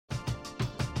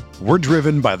We're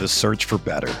driven by the search for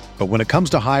better. But when it comes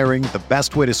to hiring, the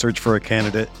best way to search for a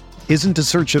candidate isn't to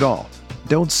search at all.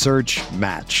 Don't search,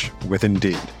 match with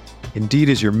Indeed. Indeed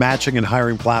is your matching and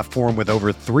hiring platform with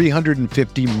over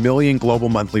 350 million global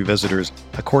monthly visitors,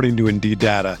 according to Indeed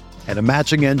data, and a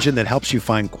matching engine that helps you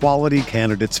find quality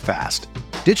candidates fast.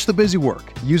 Ditch the busy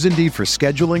work. Use Indeed for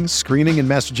scheduling, screening, and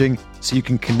messaging so you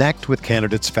can connect with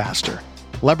candidates faster.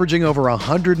 Leveraging over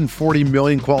 140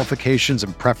 million qualifications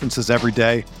and preferences every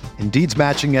day, Indeed's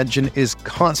matching engine is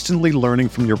constantly learning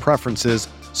from your preferences,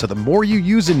 so the more you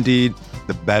use Indeed,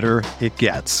 the better it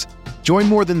gets. Join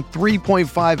more than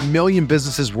 3.5 million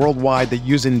businesses worldwide that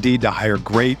use Indeed to hire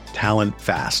great talent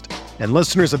fast. And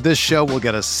listeners of this show will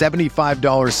get a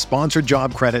 $75 sponsored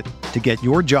job credit to get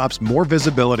your jobs more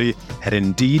visibility at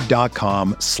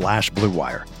Indeed.com/Blue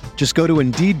Wire. Just go to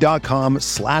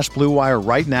Indeed.com/Blue Wire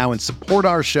right now and support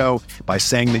our show by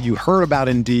saying that you heard about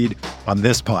Indeed on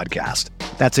this podcast.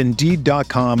 That's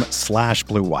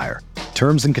Indeed.com/Blue Wire.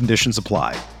 Terms and conditions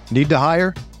apply. Need to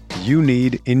hire? You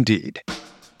need Indeed.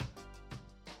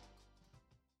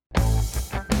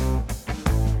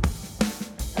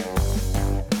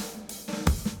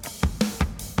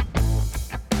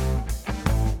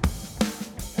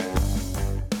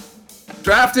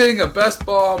 Drafting a Best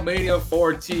Ball Mania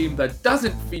 4 team that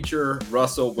doesn't feature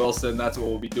Russell Wilson. That's what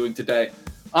we'll be doing today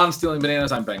on Stealing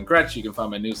Bananas. I'm Ben Gretsch. You can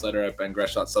find my newsletter at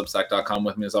bengretsch.substack.com.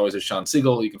 With me, as always, is Sean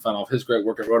Siegel. You can find all of his great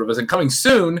work at Rotoviz. And coming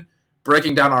soon,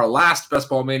 breaking down our last Best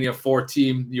Ball Mania 4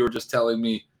 team. You were just telling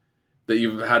me that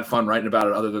you've had fun writing about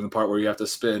it, other than the part where you have to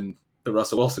spin the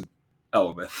Russell Wilson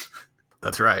element.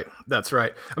 That's right.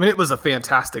 I mean, it was a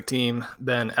fantastic team,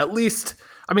 Ben. At least,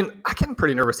 I mean, I'm getting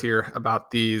pretty nervous here about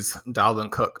these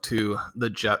Dalvin Cook to the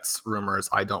Jets rumors.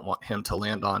 I don't want him to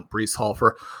land on Breece Hall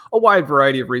for a wide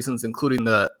variety of reasons, including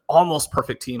the almost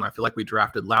perfect team I feel like we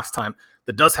drafted last time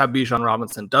that does have Bijan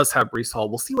Robinson, does have Breece Hall.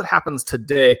 We'll see what happens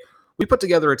today. We put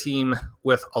together a team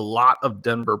with a lot of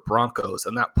Denver Broncos,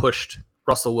 and that pushed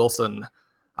Russell Wilson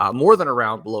more than a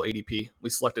round below ADP. We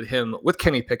selected him with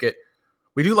Kenny Pickett.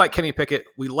 We do like Kenny Pickett.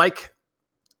 We like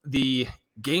the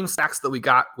game stacks that we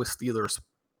got with Steelers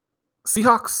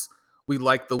Seahawks. We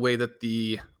like the way that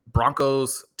the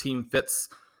Broncos team fits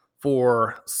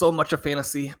for so much of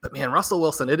fantasy. But man, Russell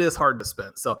Wilson, it is hard to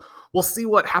spin. So we'll see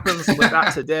what happens with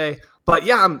that today. But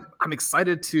yeah, I'm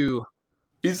excited to.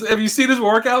 Have you seen his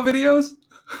workout videos?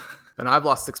 And I've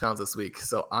lost 6 pounds this week,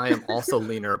 so I am also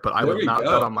leaner. But I would not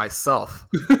bet on myself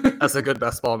as a good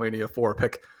Best Ball Mania 4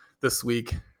 pick this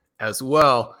week as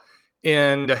well.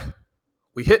 And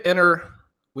we hit enter.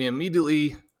 We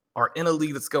immediately are in a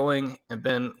league that's going, and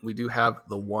Ben, we do have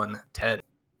the 110.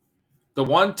 The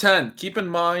 110. Keep in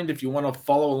mind, if you want to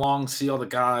follow along, see all the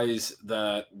guys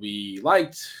that we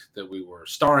liked, that we were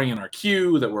starring in our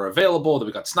queue, that were available, that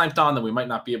we got sniped on, that we might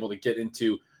not be able to get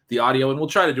into the audio, and we'll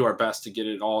try to do our best to get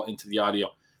it all into the audio.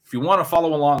 If you want to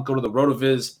follow along, go to the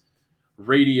Rotoviz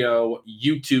Radio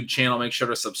YouTube channel. Make sure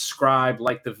to subscribe,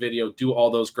 like the video, do all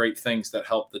those great things that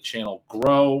help the channel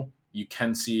grow. You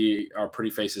can see our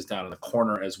pretty faces down in the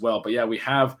corner as well. But yeah, we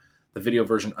have the video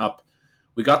version up.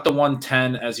 We got the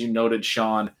 110, as you noted,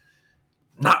 Sean.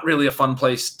 Not really a fun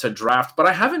place to draft, but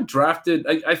I haven't drafted.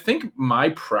 I think my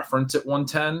preference at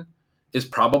 110 is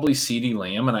probably CeeDee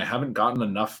Lamb, and I haven't gotten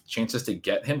enough chances to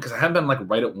get him because I haven't been like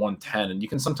right at 110. And you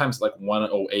can sometimes like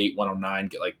 108, 109,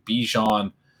 get like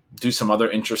Bijan, do some other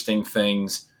interesting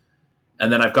things.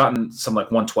 And then I've gotten some like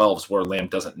 112s where Lamb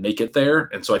doesn't make it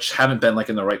there. And so I just haven't been like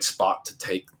in the right spot to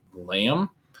take Lamb.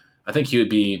 I think he would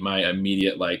be my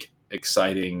immediate, like,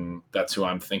 exciting. That's who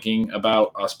I'm thinking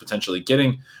about us potentially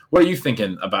getting. What are you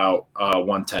thinking about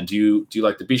 110? Do you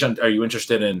like the Bijan? Are you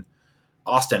interested in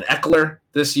Austin Eckler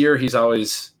this year? He's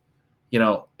always,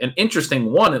 an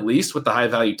interesting one, at least with the high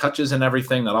value touches and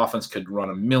everything. That offense could run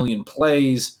a million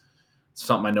plays. It's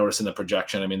something I noticed in the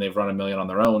projection. I mean, they've run a million on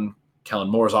their own.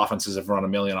 Kellen Moore's offenses have run a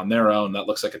million on their own. That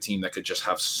looks like a team that could just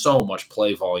have so much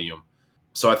play volume.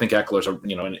 So I think Eckler's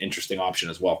an interesting option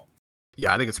as well.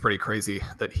 Yeah, I think it's pretty crazy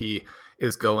that he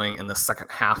is going in the second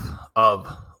half of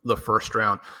the first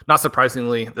round. Not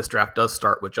surprisingly, this draft does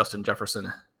start with Justin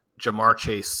Jefferson, Jamar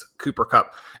Chase, Cooper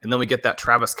Kupp, and then we get that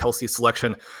Travis Kelce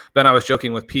selection. Ben, I was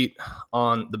joking with Pete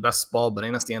on the Best Ball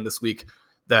Banana Stand this week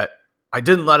that I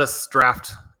didn't let us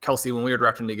draft Kelce when we were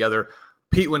drafting together.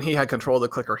 Pete, when he had control of the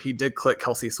clicker, he did click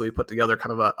Kelce, so we put together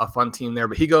kind of a fun team there.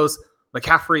 But he goes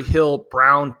McCaffrey, Hill,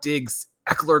 Brown, Diggs,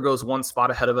 Eckler goes one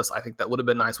spot ahead of us. I think that would have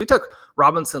been nice. We took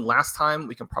Robinson last time.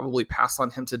 We can probably pass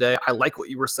on him today. I like what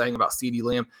you were saying about CeeDee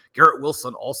Lamb. Garrett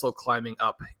Wilson also climbing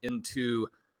up into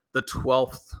the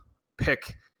 12th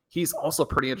pick. He's also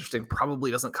pretty interesting. Probably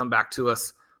doesn't come back to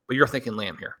us, but you're thinking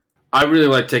Lamb here. I really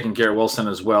like taking Garrett Wilson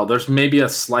as well. There's maybe a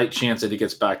slight chance that he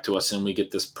gets back to us and we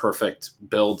get this perfect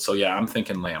build. So, yeah, I'm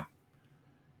thinking Lamb.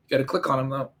 You got to click on him,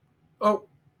 though. Oh,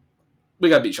 we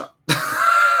got Bijan.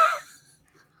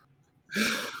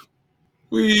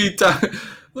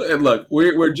 And look,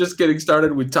 we're just getting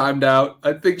started. We timed out.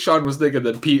 I think Sean was thinking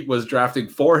that Pete was drafting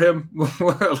for him,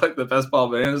 like the Best Ball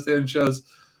Banana Stand shows.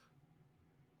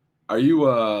 Are you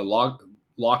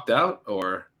locked out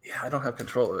or? Yeah, I don't have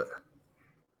control of it.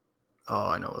 Oh,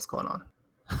 I know what's going on.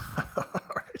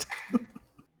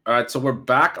 All right, so we're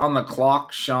back on the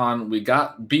clock, Sean. We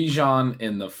got Bijan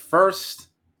in the first.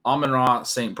 Amon-Ra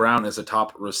St. Brown is a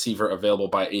top receiver available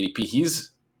by ADP.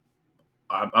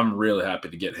 I'm really happy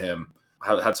to get him.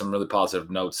 I had some really positive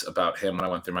notes about him when I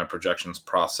went through my projections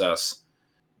process.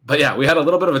 But yeah, we had a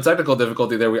little bit of a technical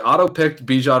difficulty there. We auto-picked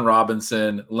Bijan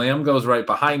Robinson. Lamb goes right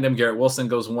behind him. Garrett Wilson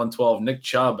goes 112. Nick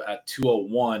Chubb at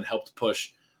 201 helped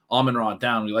push Amon-Ra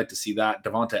down. We like to see that.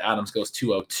 Devontae Adams goes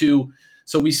 202.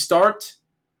 So we start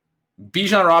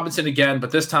Bijan Robinson again,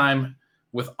 but this time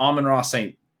with Amon-Ra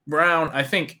St. Brown. I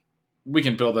think we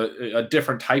can build a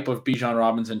different type of Bijan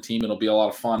Robinson team. It'll be a lot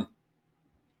of fun.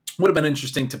 Would have been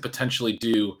interesting to potentially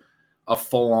do a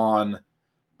full-on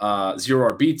zero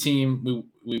RB team.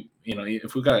 We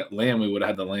if we got Lamb, we would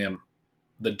have had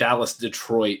the Dallas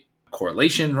Detroit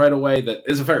correlation right away. That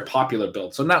is a very popular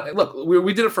build. So now look,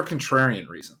 we did it for contrarian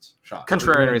reasons. Sean.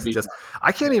 Contrarian reasons.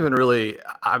 I can't even really.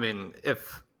 I mean,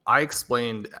 if I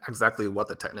explained exactly what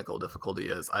the technical difficulty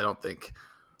is, I don't think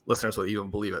listeners would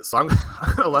even believe it. So I'm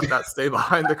going to let that stay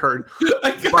behind the curtain. I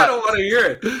kind of want to hear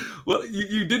it. Well,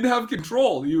 you didn't have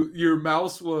control. Your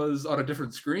mouse was on a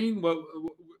different screen.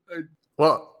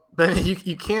 Well, then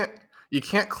you can't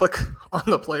click on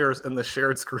the players in the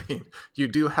shared screen. You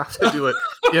do have to do it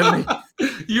in the.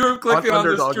 You were clicking on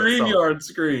the StreamYard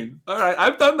screen. All right,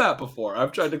 I've done that before.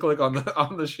 I've tried to click on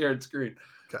the shared screen.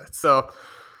 Okay, so.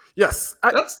 Yes.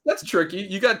 That's tricky.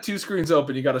 You got two screens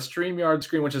open. You got a StreamYard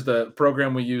screen, which is the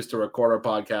program we use to record our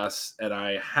podcasts. And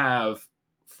I have,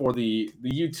 for the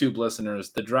YouTube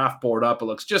listeners, the draft board up. It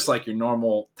looks just like your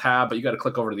normal tab, but you got to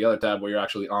click over to the other tab where you're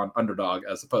actually on Underdog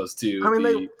as opposed to. I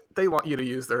mean, they want you to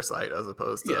use their site as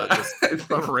opposed to just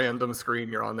some random screen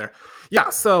you're on there. Yeah,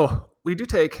 so we do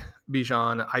take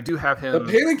Bijan. I do have him.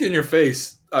 The panic in your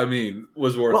face, I mean,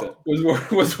 was worth it. Was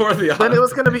worth the odds. Then it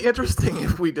was going to be interesting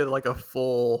if we did like a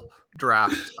full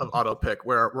draft of auto pick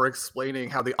where we're explaining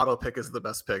how the auto pick is the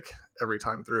best pick every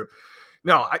time through.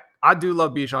 No, I do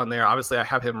love Bijan there. Obviously, I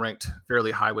have him ranked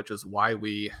fairly high, which is why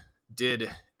we did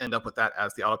end up with that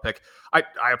as the auto pick. I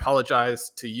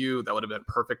apologize to you. That would have been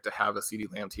perfect to have a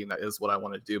CeeDee Lamb team. That is what I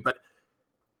want to do. But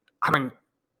I mean,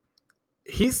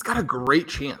 he's got a great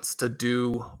chance to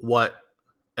do what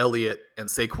Elliott and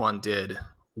Saquon did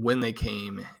when they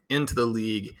came into the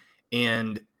league.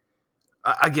 And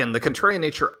again, the contrarian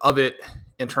nature of it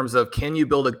in terms of can you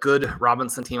build a good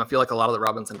Robinson team? I feel like a lot of the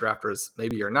Robinson drafters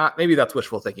maybe are not. Maybe that's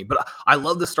wishful thinking. But I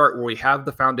love the start where we have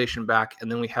the foundation back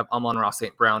and then we have Amon-Ra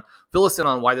St. Brown. Fill us in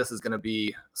on why this is going to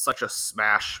be such a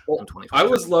smash in 2020. I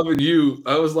was loving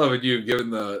you given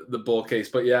the bull case.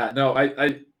 But yeah, no,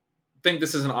 I think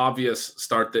this is an obvious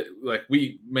start that like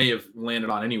we may have landed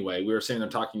on anyway. We were sitting there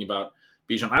talking about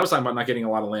Bijan. I was talking about not getting a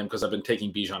lot of Lamb because I've been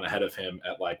taking Bijan ahead of him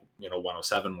at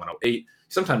 107, 108. You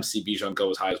sometimes see Bijan go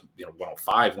as high as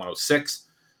 105, 106.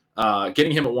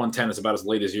 Getting him at 110 is about as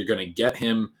late as you're going to get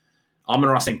him.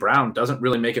 Amon-Ra St. Brown doesn't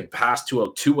really make it past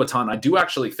 202 a ton. I do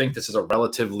actually think this is a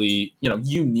relatively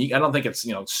unique. I don't think it's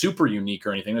super unique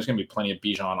or anything. There's going to be plenty of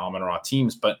Bijan Amon-Ra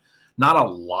teams, but not a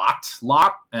lot.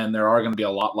 And there are going to be a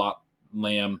lot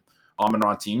Lamb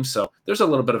Amon-Ra teams. So there's a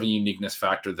little bit of a uniqueness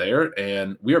factor there.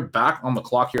 And we are back on the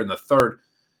clock here in the third.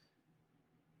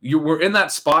 We're in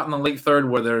that spot in the late third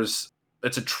where it's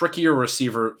a trickier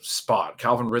receiver spot.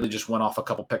 Calvin Ridley just went off a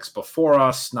couple picks before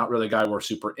us. Not really a guy we're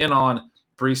super in on.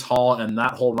 Breece Hall and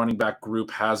that whole running back group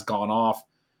has gone off.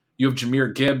 You have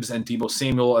Jahmyr Gibbs and Deebo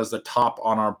Samuel as the top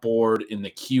on our board in the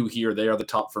queue here. They are the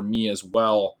top for me as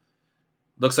well.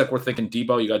 Looks like we're thinking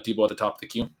Deebo. You got Deebo at the top of the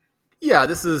queue. Yeah,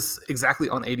 this is exactly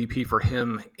on ADP for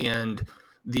him. And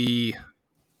the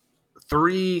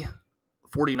 3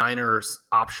 49ers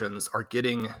options are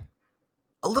getting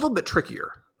a little bit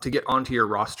trickier to get onto your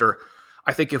roster.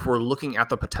 I think if we're looking at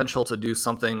the potential to do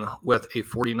something with a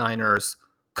 49ers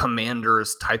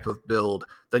Commanders type of build,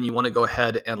 then you want to go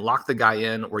ahead and lock the guy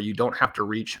in where you don't have to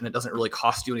reach and it doesn't really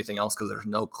cost you anything else because there's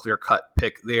no clear-cut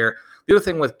pick there. The other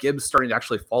thing with Gibbs starting to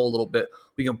actually fall a little bit,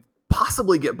 we can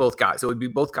possibly get both guys. It would be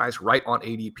both guys right on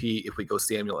ADP if we go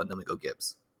Samuel and then we go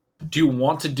Gibbs. Do you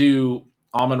want to do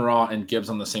Amon-Ra and Gibbs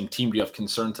on the same team? Do you have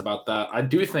concerns about that? I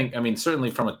do think, certainly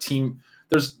from a team,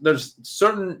 there's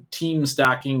certain team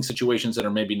stacking situations that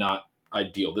are maybe not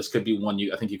ideal. This could be one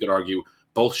I think you could argue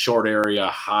both short area,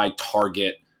 high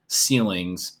target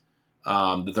ceilings,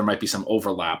 that there might be some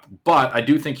overlap. But I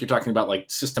do think you're talking about like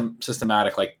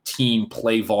systematic, like team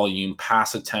play volume,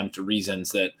 pass attempt reasons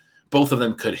that both of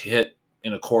them could hit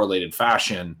in a correlated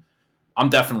fashion. I'm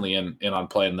definitely in on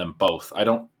playing them both. I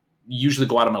don't usually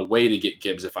go out of my way to get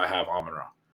Gibbs if I have Amon-Ra.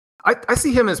 I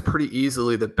see him as pretty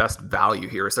easily the best value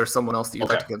here. Is there someone else that you'd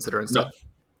like to consider instead?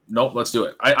 Nope, let's do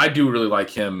it. I do really like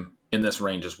him in this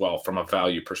range as well from a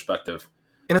value perspective.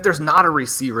 And if there's not a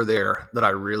receiver there that I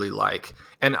really like,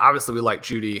 and obviously we like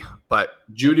Judy, but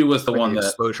Judy was the one that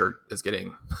exposure is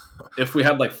getting. If we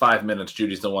had like 5 minutes,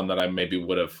 Judy's the one that I maybe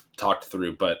would have talked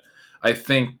through. But I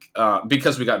think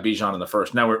because we got Bijan in the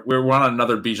first, now we're on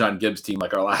another Bijan Gibbs team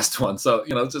like our last one. So,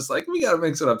 it's just like we got to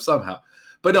mix it up somehow.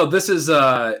 But no, this is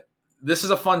a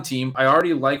fun team. I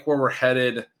already like where we're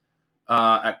headed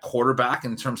at quarterback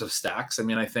in terms of stacks. I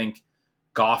mean, I think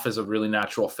Goff is a really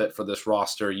natural fit for this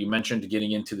roster. You mentioned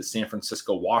getting into the San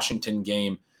Francisco-Washington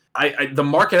game. The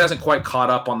market hasn't quite caught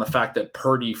up on the fact that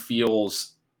Purdy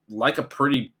feels like a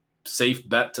pretty safe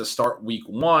bet to start week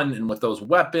one. And with those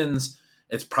weapons,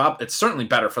 it's certainly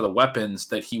better for the weapons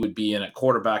that he would be in at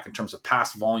quarterback in terms of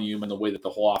pass volume and the way that the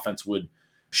whole offense would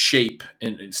shape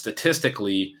and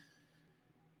statistically.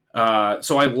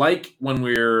 So I like when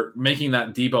we're making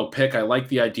that Debo pick, I like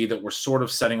the idea that we're sort of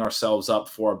setting ourselves up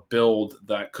for a build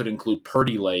that could include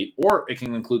Purdy late, or it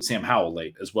can include Sam Howell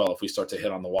late as well if we start to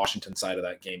hit on the Washington side of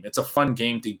that game. It's a fun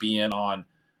game to be in on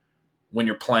when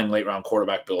you're playing late round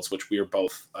quarterback builds, which we are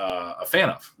both a fan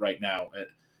of right now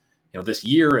this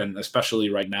year, and especially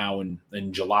right now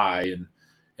in July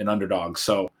and underdogs.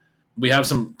 So we have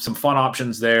some fun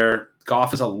options there.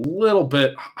 Goff is a little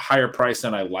bit higher price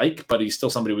than I like, but he's still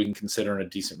somebody we can consider in a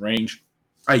decent range.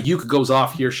 Ayuk goes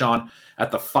off here, Sean, at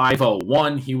the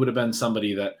 501. He would have been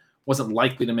somebody that wasn't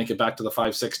likely to make it back to the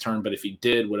 5-6 turn, but if he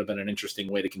did, would have been an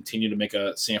interesting way to continue to make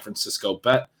a San Francisco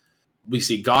bet. We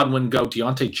see Godwin go.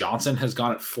 Deontay Johnson has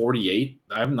gone at 48.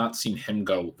 I have not seen him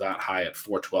go that high at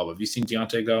 412. Have you seen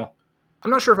Deontay go? I'm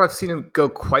not sure if I've seen him go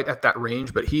quite at that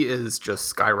range, but he is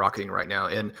just skyrocketing right now.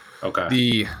 And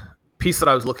the piece that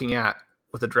I was looking at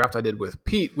with the draft I did with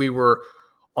Pete, we were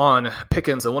on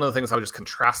Pickens, and one of the things I was just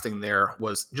contrasting there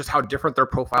was just how different their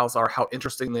profiles are, how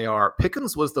interesting they are.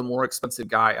 Pickens was the more expensive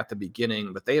guy at the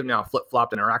beginning, but they have now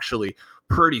flip-flopped and are actually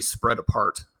pretty spread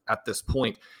apart at this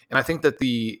point. And I think that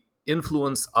the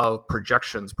influence of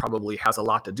projections probably has a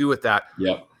lot to do with that.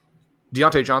 Yep.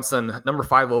 Deontay Johnson, number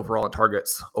 5 overall in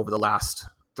targets over the last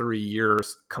 3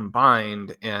 years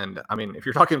combined. And I mean, if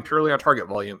you're talking purely on target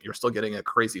volume, you're still getting a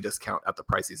crazy discount at the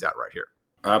price he's at right here.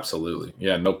 Absolutely.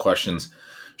 Yeah, no questions.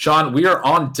 Sean, we are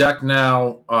on deck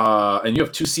now, and you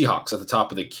have 2 Seahawks at the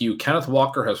top of the queue. Kenneth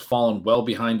Walker has fallen well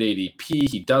behind ADP.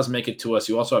 He does make it to us.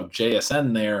 You also have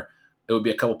JSN there. It would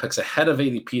be a couple picks ahead of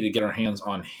ADP to get our hands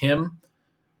on him.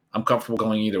 I'm comfortable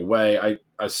going either way.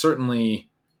 I certainly,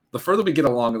 the further we get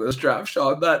along in this draft,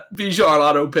 Sean, that Bijan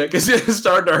auto pick is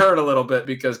starting to hurt a little bit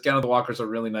because Kenneth Walker's a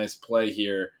really nice play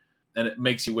here, and it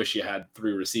makes you wish you had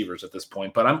 3 receivers at this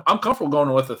point. But I'm comfortable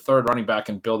going with a third running back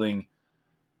and building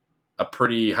a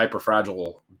pretty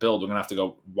hyper-fragile build. We're going to have to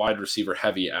go wide receiver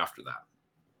heavy after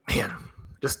that. Man,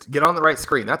 just get on the right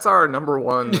screen. That's our number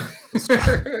one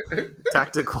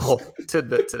tactical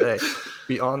tidbit today.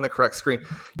 Be on the correct screen.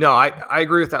 No, I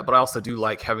agree with that, but I also do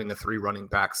like having the 3 running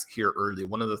backs here early.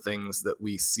 One of the things that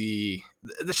we see,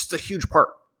 this is a huge part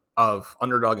of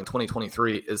Underdog in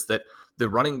 2023, is that the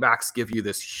running backs give you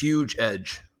this huge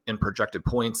edge in projected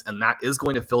points, and that is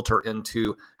going to filter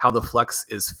into how the flex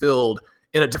is filled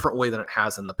in a different way than it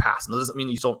has in the past. And that doesn't mean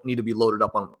you don't need to be loaded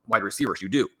up on wide receivers. You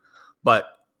do. But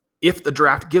if the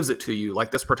draft gives it to you,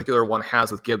 like this particular one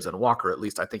has with Gibbs and Walker, at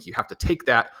least I think you have to take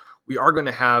that. We are going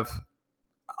to have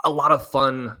a lot of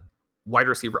fun wide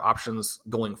receiver options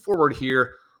going forward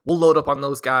here. We'll load up on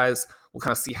those guys. We'll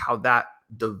kind of see how that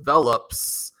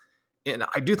develops. And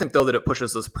I do think, though, that it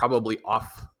pushes us probably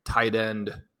off tight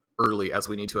end early as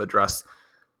we need to address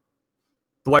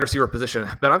the wide receiver position.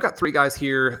 But I've got 3 guys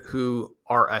here who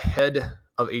are ahead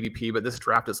of ADP, but this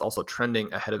draft is also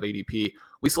trending ahead of ADP.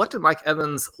 We selected Mike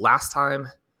Evans last time.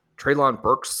 Treylon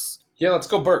Burks. Yeah, let's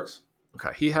go Burks.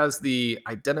 Okay, he has the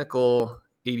identical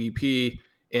ADP,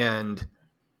 and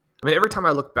I mean, every time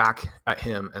I look back at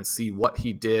him and see what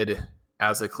he did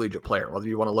as a collegiate player, whether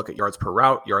you want to look at yards per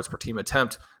route, yards per team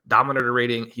attempt, dominator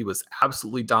rating, he was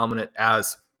absolutely dominant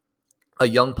as a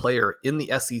young player in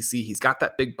the SEC. He's got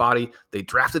that big body. They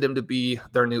drafted him to be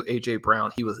their new A.J.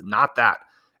 Brown. He was not that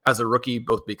as a rookie,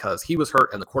 both because he was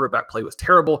hurt and the quarterback play was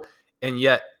terrible. And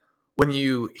yet when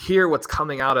you hear what's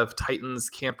coming out of Titans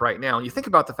camp right now, and you think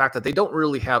about the fact that they don't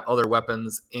really have other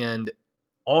weapons, and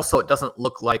also it doesn't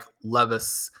look like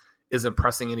Levis is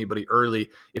impressing anybody early.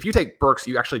 If you take Burks,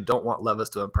 you actually don't want Levis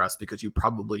to impress because you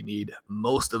probably need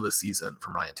most of the season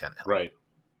from Ryan Tannehill. Right.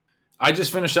 I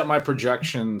just finished up my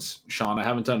projections, Sean. I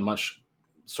haven't done much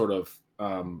sort of,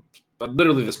 but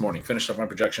literally this morning, finished up my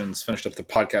projections, finished up the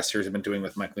podcast series I've been doing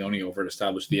with Mike Leone over at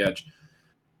Establish the Edge.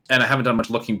 And I haven't done much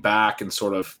looking back and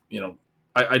sort of,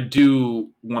 I do,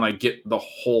 when I get the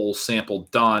whole sample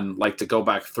done, like to go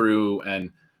back through and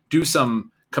do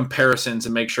some comparisons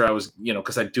and make sure I was,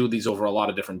 because I do these over a lot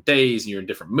of different days and you're in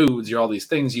different moods, you're all these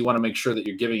things. You want to make sure that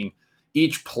you're giving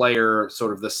each player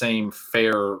sort of the same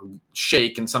fair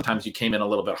shake. And sometimes you came in a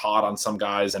little bit hot on some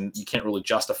guys and you can't really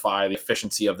justify the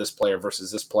efficiency of this player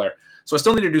versus this player. So I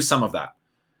still need to do some of that.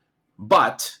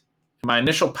 But in my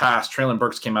initial pass, Treylon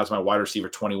Burks came out as my wide receiver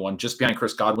 21, just behind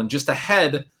Chris Godwin, just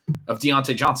ahead of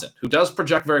Deontay Johnson, who does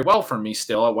project very well for me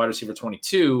still at wide receiver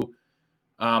 22.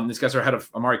 These guys are ahead of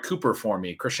Amari Cooper for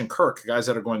me, Christian Kirk, guys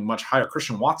that are going much higher,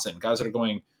 Christian Watson, guys that are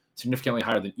going significantly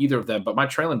higher than either of them. But my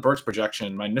Treylon Burks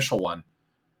projection, my initial one,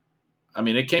 I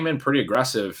mean, it came in pretty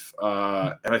aggressive,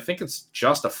 and I think it's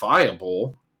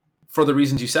justifiable for the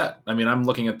reasons you said. I mean, I'm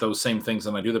looking at those same things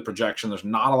when I do the projection. There's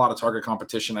not a lot of target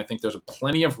competition. I think there's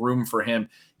plenty of room for him,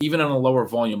 even in a lower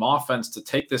volume offense, to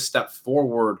take this step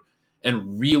forward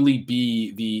and really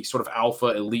be the sort of alpha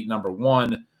elite number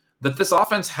one that this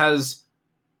offense has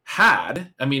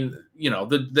had. I mean,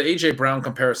 the A.J. Brown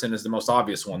comparison is the most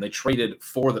obvious one. They traded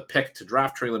for the pick to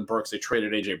draft Treylon Burks. They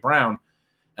traded A.J. Brown,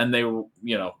 and they were,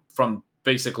 from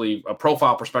basically a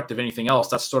profile perspective, anything else,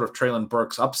 that's sort of Treylon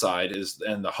Burks' upside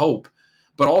and the hope.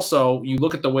 But also, you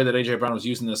look at the way that A.J. Brown was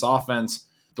using this offense,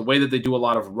 the way that they do a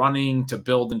lot of running to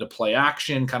build into play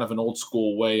action, kind of an old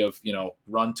school way of,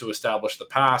 run to establish the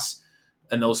pass.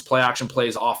 And those play action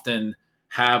plays often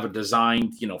have a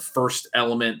designed, first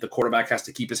element. The quarterback has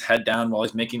to keep his head down while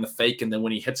he's making the fake. And then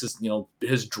when he hits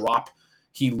his drop,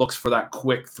 he looks for that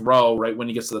quick throw right when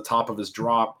he gets to the top of his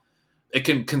drop. It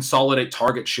can consolidate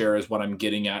target share is what I'm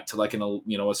getting at, to like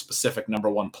a specific number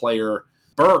one player.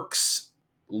 Burks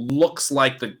looks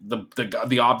like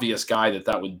the obvious guy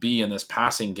that would be in this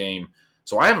passing game.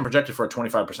 So I haven't projected for a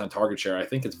 25% target share. I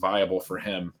think it's viable for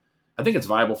him. I think it's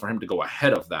viable for him to go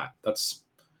ahead of that. That's,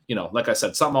 like I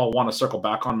said, something I'll want to circle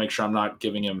back on, make sure I'm not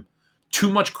giving him too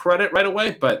much credit right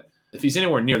away. But if he's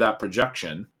anywhere near that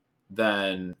projection,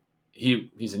 then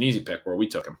he's an easy pick where we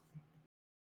took him.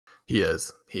 He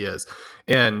is.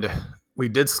 And we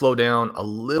did slow down a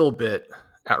little bit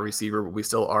at receiver, but we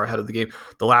still are ahead of the game.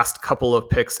 The last couple of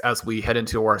picks as we head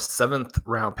into our 7th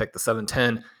round pick, the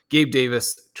 7-10, Gabe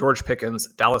Davis, George Pickens,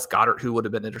 Dallas Goedert, who would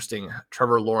have been interesting,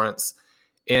 Trevor Lawrence,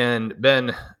 and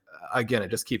Ben. Again, it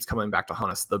just keeps coming back to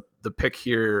Hannes. The pick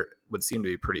here would seem to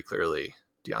be pretty clearly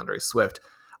DeAndre Swift.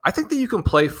 I think that you can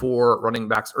play for running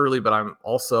backs early, but I'm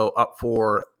also up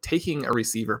for taking a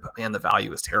receiver. But man, the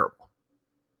value is terrible.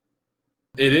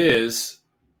 It is,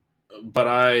 but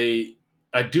I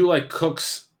do like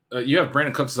Cooks. You have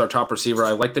Brandon Cooks as our top receiver.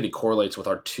 I like that he correlates with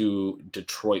our 2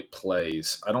 Detroit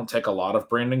plays. I don't take a lot of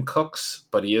Brandon Cooks,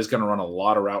 but he is going to run a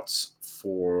lot of routes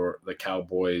for the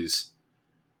Cowboys.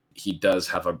 He does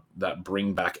have that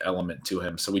bring back element to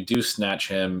him. So we do snatch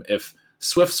him. If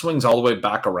Swift swings all the way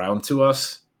back around to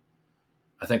us,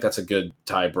 I think that's a good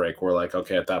tie break. We're like,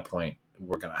 okay, at that point,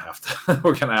 we're going to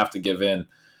have to give in.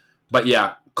 But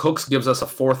yeah, Cooks gives us a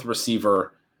 4th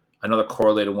receiver, another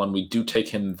correlated one. We do take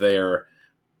him there.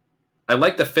 I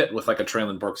like the fit with like a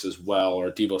Treylon Burks as well,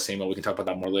 or Deebo Samuel. We can talk about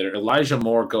that more later. Elijah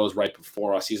Moore goes right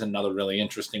before us. He's another really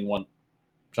interesting one.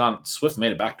 John, Swift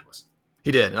made it back to us.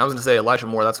 He did. And I was going to say Elijah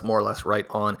Moore, that's more or less right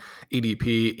on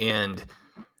ADP. And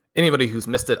anybody who's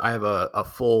missed it, I have a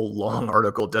full long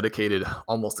article dedicated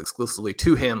almost exclusively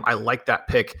to him. I like that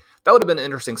pick. That would have been an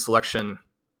interesting selection.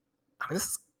 I mean,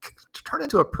 this turned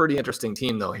into a pretty interesting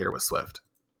team, though, here with Swift.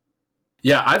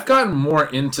 Yeah, I've gotten more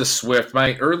into Swift.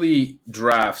 My early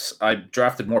drafts, I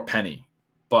drafted more Penny.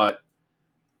 But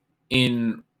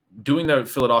in doing the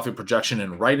Philadelphia projection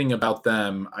and writing about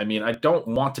them, I mean, I don't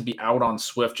want to be out on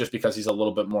Swift just because he's a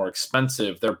little bit more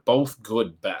expensive. They're both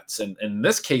good bets. And in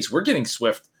this case, we're getting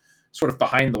Swift sort of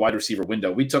behind the wide receiver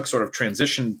window. We took sort of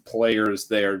transition players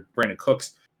there, Brandon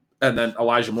Cooks, and then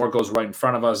Elijah Moore goes right in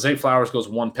front of us. Zay Flowers goes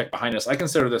 1 pick behind us. I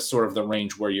consider this sort of the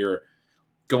range where you're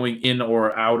going in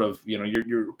or out of,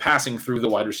 you're passing through the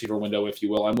wide receiver window, if you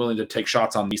will. I'm willing to take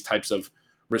shots on these types of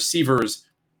receivers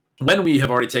when we have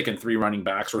already taken 3 running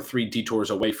backs or 3 detours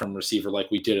away from receiver like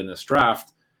we did in this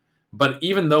draft. But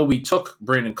even though we took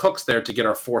Brandon Cooks there to get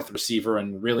our fourth receiver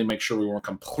and really make sure we weren't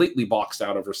completely boxed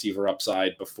out of receiver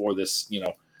upside before this,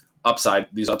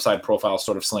 these upside profiles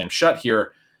sort of slam shut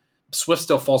here, Swift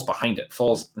still falls behind it,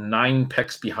 falls 9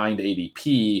 picks behind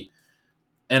ADP.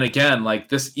 And again, like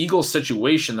this Eagles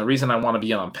situation, the reason I want to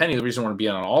be on Penny, the reason I want to be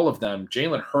on all of them,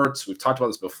 Jalen Hurts, we've talked about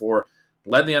this before,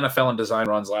 led the NFL in design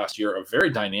runs last year, a very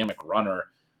dynamic runner,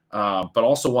 but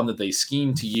also one that they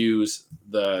scheme to use.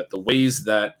 The ways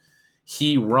that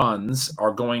he runs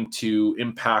are going to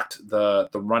impact the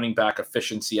running back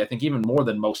efficiency, I think even more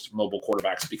than most mobile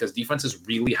quarterbacks, because defenses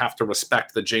really have to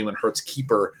respect the Jalen Hurts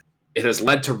keeper. It has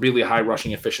led to really high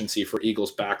rushing efficiency for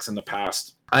Eagles backs in the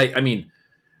past. I mean,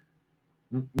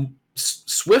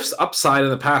 Swift's upside in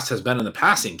the past has been in the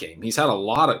passing game. He's had a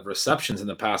lot of receptions in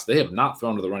the past. They have not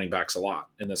thrown to the running backs a lot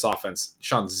in this offense.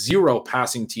 Sean, 0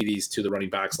 passing TDs to the running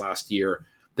backs last year.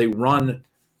 They run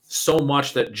so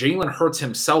much that Jalen Hurts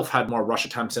himself had more rush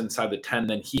attempts inside the 10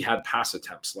 than he had pass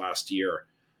attempts last year.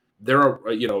 They're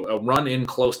a run-in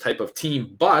close type of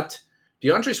team, but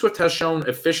DeAndre Swift has shown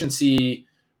efficiency,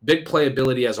 big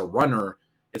playability as a runner.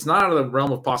 It's not out of the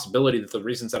realm of possibility that the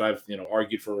reasons that I've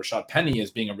argued for Rashad Penny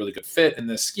as being a really good fit in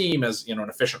this scheme as an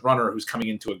efficient runner who's coming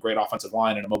into a great offensive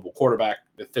line and a mobile quarterback,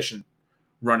 efficient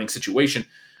running situation,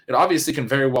 it obviously can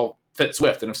very well fit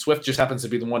Swift. And if Swift just happens to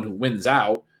be the one who wins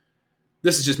out,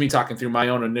 this is just me talking through my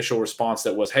own initial response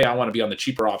that was, hey, I want to be on the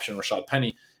cheaper option, Rashad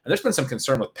Penny. And there's been some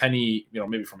concern with Penny,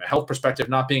 maybe from a health perspective,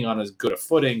 not being on as good a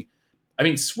footing. I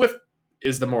mean, Swift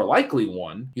is the more likely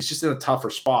one. He's just in a tougher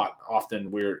spot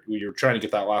often where you're trying to get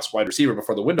that last wide receiver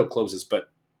before the window closes. But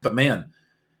man,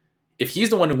 if he's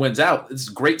the one who wins out, this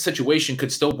great situation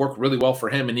could still work really well for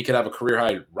him, and he could have a career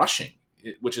high rushing,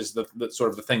 which is the sort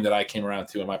of the thing that I came around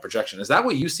to in my projection. Is that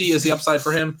what you see as the upside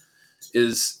for him?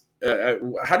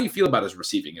 How do you feel about his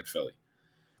receiving in Philly?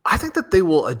 I think that they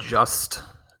will adjust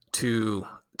to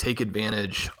take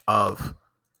advantage of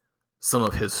some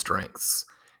of his strengths,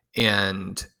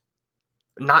 and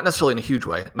not necessarily in a huge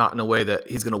way, not in a way that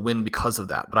he's going to win because of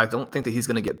that, but I don't think that he's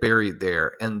going to get buried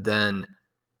there. And then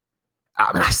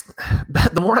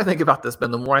the more I think about this, Ben,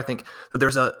 the more I think that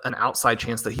there's an outside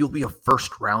chance that he'll be a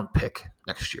first-round pick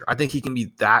next year. I think he can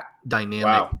be that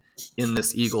dynamic in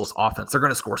this Eagles offense. They're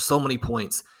going to score so many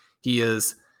points. He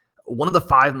is one of the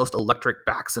 5 most electric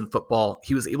backs in football.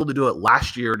 He was able to do it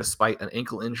last year despite an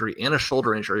ankle injury and a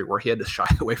shoulder injury where he had to shy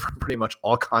away from pretty much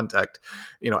all contact,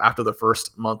 after the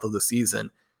first month of the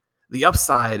season. The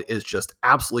upside is just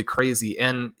absolutely crazy.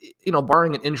 And,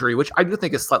 barring an injury, which I do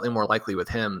think is slightly more likely with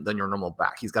him than your normal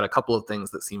back, he's got a couple of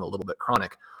things that seem a little bit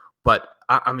chronic. But,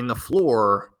 the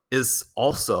floor is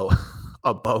also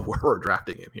above where we're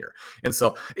drafting him here. And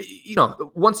so,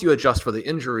 once you adjust for the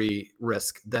injury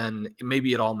risk, then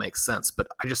maybe it all makes sense. But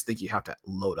I just think you have to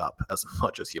load up as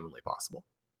much as humanly possible.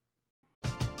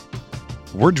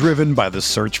 We're driven by the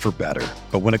search for better.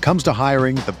 But when it comes to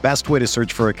hiring, the best way to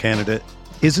search for a candidate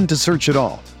isn't to search at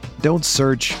all. Don't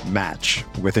search, match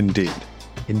with Indeed.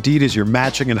 Indeed is your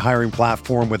matching and hiring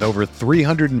platform with over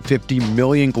 350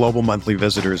 million global monthly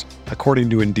visitors,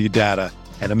 according to Indeed data,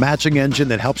 and a matching engine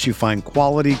that helps you find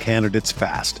quality candidates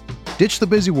fast. Ditch the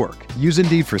busy work. Use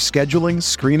Indeed for scheduling,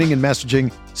 screening, and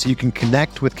messaging so you can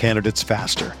connect with candidates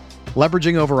faster.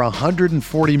 Leveraging over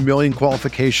 140 million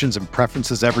qualifications and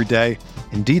preferences every day,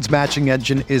 Indeed's matching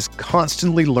engine is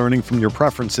constantly learning from your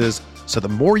preferences, so the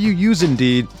more you use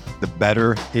Indeed, the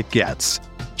better it gets.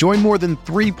 Join more than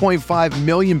 3.5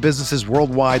 million businesses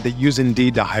worldwide that use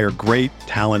Indeed to hire great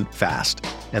talent fast.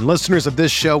 And listeners of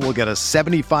this show will get a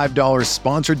 $75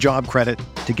 sponsored job credit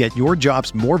to get your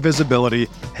jobs more visibility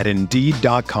at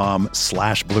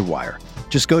Indeed.com/Blue Wire.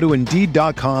 Just go to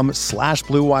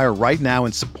Indeed.com/Blue Wire right now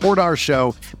and support our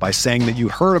show by saying that you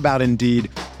heard about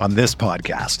Indeed on this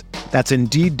podcast. That's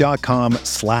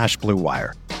Indeed.com/Blue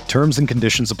Wire. Terms and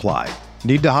conditions apply.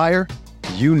 Need to hire?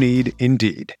 You need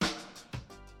Indeed.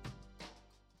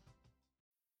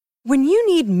 When you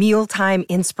need mealtime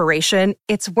inspiration,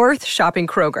 it's worth shopping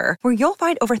Kroger, where you'll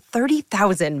find over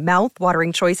 30,000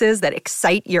 mouth-watering choices that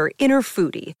excite your inner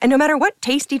foodie. And no matter what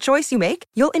tasty choice you make,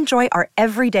 you'll enjoy our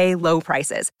everyday low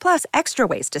prices, plus extra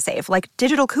ways to save, like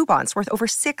digital coupons worth over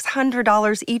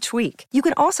 $600 each week. You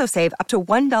can also save up to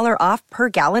 $1 off per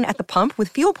gallon at the pump with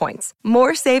fuel points.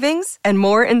 More savings and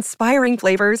more inspiring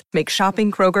flavors make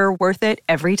shopping Kroger worth it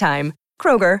every time.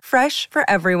 Kroger, fresh for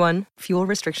everyone. Fuel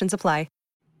restrictions apply.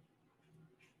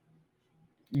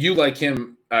 You like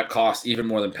him at cost even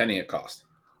more than Penny at cost.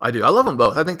 I do. I love them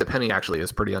both. I think the Penny actually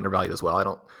is pretty undervalued as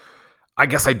well. I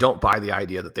guess I don't buy the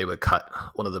idea that they would cut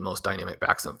one of the most dynamic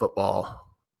backs in football.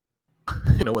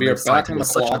 When we are back on the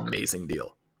such clock. an amazing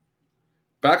deal.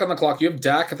 back on the clock, you have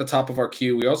Dak at the top of our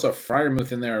queue. We also have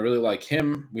Freiermuth in there. I really like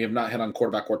him. We have not hit on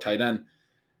quarterback or tight end.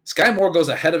 Sky Moore goes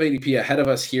ahead of ADP, ahead of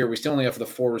us here. We still only have the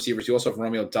 4 receivers. You also have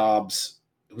Romeo Dobbs,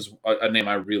 who's a name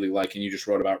I really like, and you just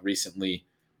wrote about recently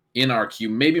in our queue.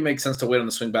 Maybe makes sense to wait on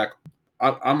the swing back.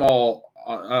 I'm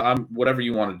whatever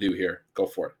you want to do here. Go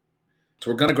for it. So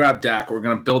we're going to grab Dak. We're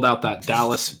going to build out that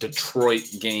Dallas-Detroit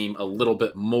game a little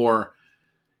bit more.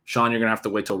 Sean, you're going to have to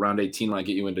wait till round 18 when I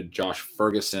get you into Josh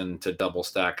Ferguson to double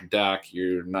stack Dak.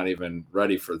 You're not even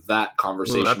ready for that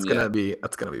conversation. That's gonna be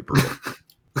brutal.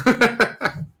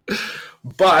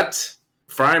 But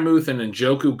Freiermuth and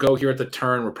Njoku go here at the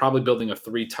turn. We're probably building a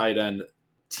 3 tight end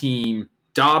team.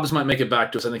 Dobbs might make it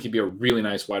back to us. I think he'd be a really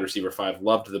nice wide receiver 5.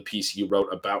 Loved the piece you wrote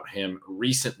about him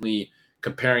recently,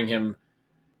 comparing him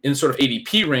in sort of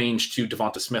ADP range to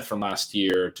Devonta Smith from last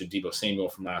year, to Deebo Samuel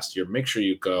from last year. Make sure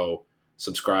you go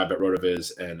subscribe at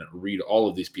RotoViz and read all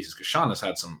of these pieces, because Sean has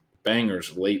had some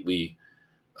bangers lately.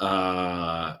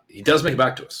 He does make it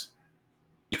back to us.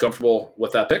 You comfortable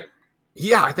with that pick?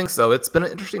 Yeah, I think so. It's been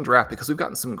an interesting draft because we've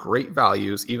gotten some great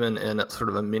values, even in sort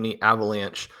of a mini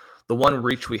avalanche. The one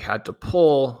reach we had to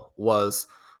pull was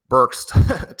Burks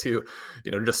to,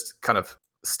 just kind of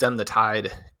stem the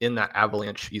tide in that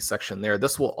avalanche section there.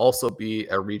 This will also be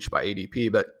a reach by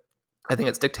ADP, but I think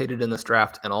it's dictated in this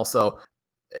draft. And also,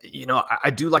 I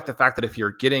do like the fact that if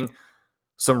you're getting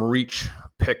some reach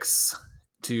picks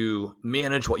to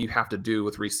manage what you have to do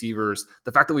with receivers,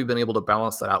 the fact that we've been able to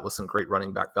balance that out with some great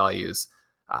running back values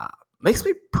makes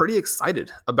me pretty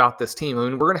excited about this team. I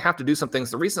mean, we're going to have to do some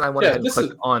things. The reason I went ahead and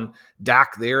clicked on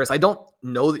Dak there is I don't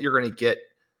know that you're going to get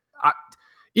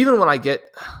even when I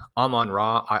get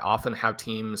Amon-Ra, I often have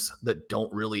teams that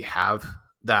don't really have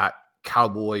that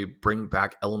cowboy bring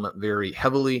back element very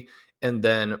heavily. And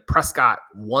then Prescott,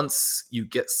 once you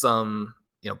get some,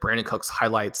 Brandon Cooks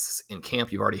highlights in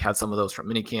camp, you've already had some of those from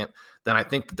minicamp, then I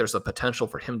think that there's a potential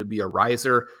for him to be a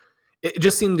riser. It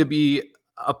just seemed to be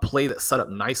a play that set up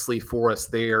nicely for us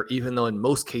there, even though in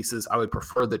most cases I would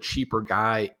prefer the cheaper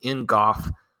guy in Goff.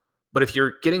 But if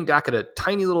you're getting Dak at a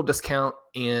tiny little discount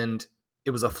and it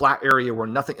was a flat area where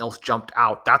nothing else jumped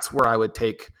out, that's where I would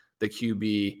take the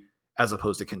QB as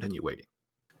opposed to continue waiting.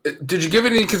 Did you give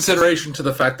any consideration to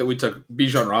the fact that we took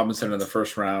Bijan Robinson in the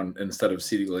first round instead of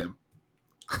CeeDee Lamb?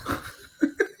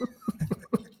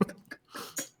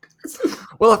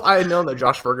 Well, if I had known that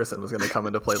Josh Ferguson was going to come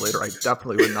into play later, I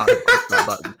definitely would not have pressed that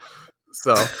button.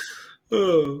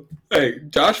 So, hey,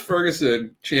 Josh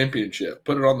Ferguson championship,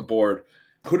 put it on the board.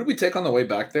 Who did we take on the way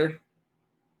back there?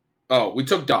 Oh, we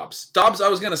took Dobbs. Dobbs, I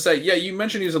was going to say, yeah, you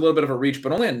mentioned he was a little bit of a reach,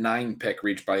 but only a 9-pick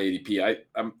reach by ADP.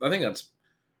 I think that's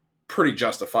pretty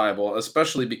justifiable,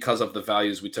 especially because of the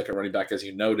values we took at running back, as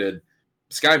you noted.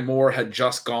 Sky Moore had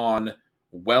just gone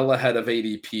well ahead of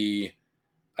ADP.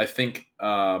 I think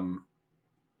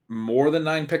more than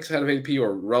 9 picks ahead of ADP,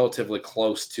 or relatively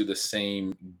close to the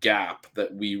same gap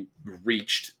that we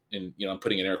reached in, I'm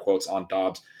putting in air quotes on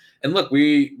Dobbs. And look,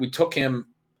 we took him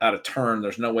at a turn.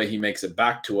 There's no way he makes it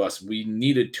back to us. We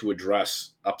needed to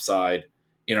address upside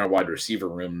in our wide receiver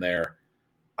room there.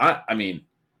 I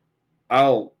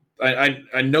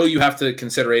know you have to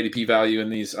consider ADP value in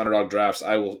these underdog drafts.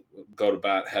 I will go to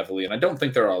bat heavily, and I don't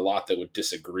think there are a lot that would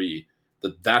disagree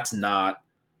that that's not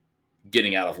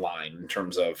getting out of line in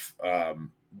terms of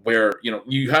where,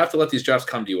 you have to let these drafts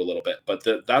come to you a little bit, but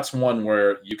that's one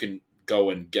where you can go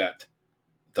and get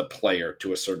the player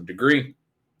to a certain degree.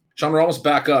 Sean, we're almost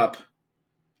back up.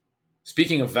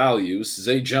 Speaking of values,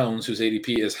 Zay Jones, whose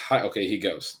ADP is high. Okay, he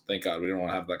goes. Thank God. We don't want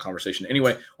to have that conversation.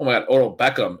 Anyway, oh my God, Odell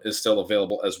Beckham is still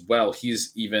available as well.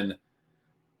 He's even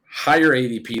higher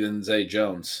ADP than Zay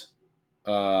Jones.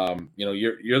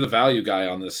 You're the value guy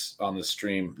on this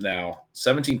stream now.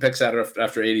 17 picks after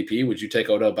ADP. Would you take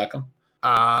Odell Beckham?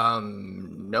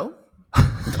 No.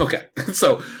 Okay,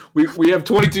 so we have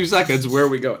 22 seconds. Where are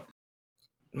we going?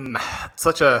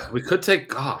 We could take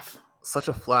Goff. Such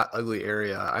a flat, ugly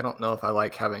area. I don't know if I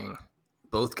like having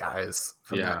both guys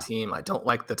from that team. I don't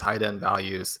like the tight end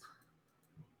values.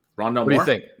 Rondell Moore? What do you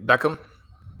think? Beckham?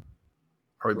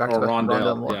 Are we back to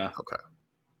Rondell Moore? Yeah. Okay.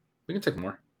 We can take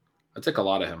more. I take a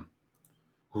lot of him.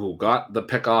 Who got the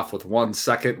pick off with 1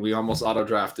 second. We almost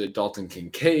auto-drafted Dalton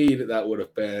Kincaid. That would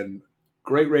have been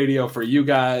great radio for you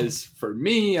guys. For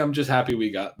me, I'm just happy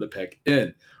we got the pick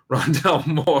in. Rondell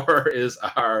Moore is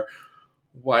our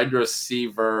wide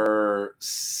receiver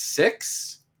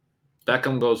 6.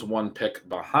 Beckham goes 1 pick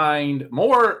behind.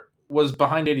 Moore was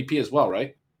behind ADP as well,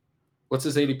 right? What's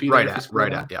his ADP? Right at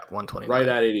 129. Right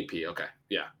at ADP. Okay,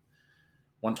 yeah.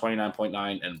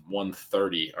 129.9 and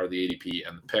 130 are the ADP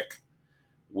and the pick.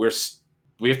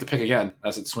 We have to pick again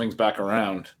as it swings back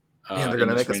around. And they're going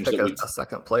to make us pick a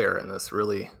second player in this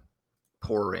really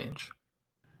poor range.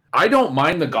 I don't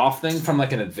mind the Goff thing from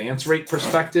like an advance rate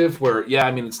perspective where, yeah,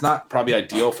 I mean, it's not probably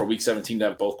ideal for week 17 to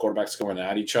have both quarterbacks going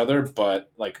at each other,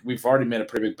 but like we've already made a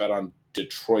pretty big bet on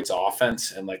Detroit's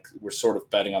offense and like we're sort of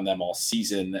betting on them all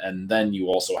season. And then you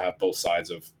also have both sides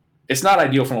of it's not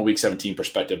ideal from a week 17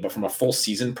 perspective, but from a full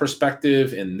season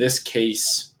perspective, in this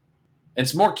case,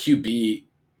 it's more QB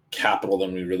capital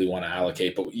than we really want to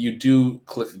allocate, but you do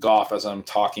click Goff as I'm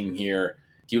talking here.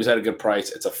 He was at a good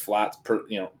price. It's a flat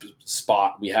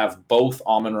spot. We have both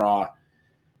Amon-Ra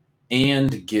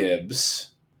and Gibbs.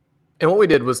 And what we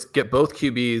did was get both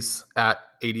QBs at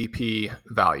ADP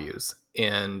values.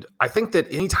 And I think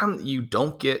that anytime that you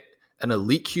don't get an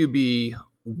elite QB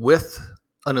with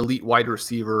an elite wide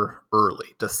receiver early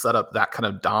to set up that kind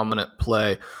of dominant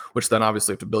play, which then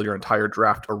obviously you have to build your entire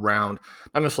draft around,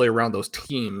 not necessarily around those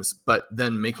teams, but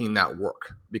then making that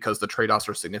work because the trade-offs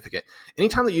are significant.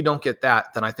 Anytime that you don't get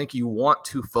that, then I think you want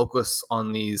to focus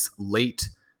on these late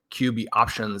QB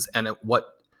options and at what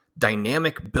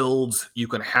dynamic builds you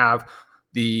can have.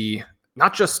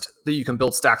 Not just that you can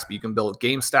build stacks, but you can build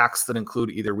game stacks that include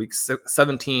either week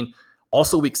 17,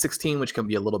 also week 16, which can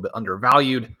be a little bit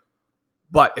undervalued.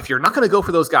 But if you're not going to go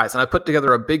for those guys, and I put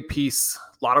together a big piece,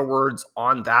 a lot of words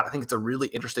on that, I think it's a really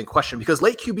interesting question because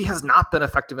late QB has not been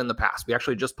effective in the past. We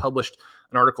actually just published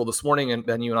an article this morning, and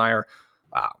Ben, you and I are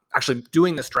actually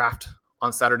doing this draft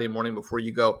on Saturday morning before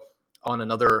you go on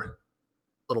another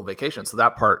little vacation. So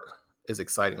that part is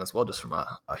exciting as well, just from a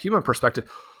human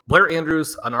perspective. Blair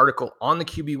Andrews, an article on the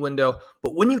QB window.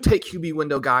 But when you take QB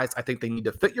window guys, I think they need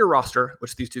to fit your roster,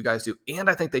 which these two guys do. And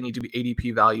I think they need to be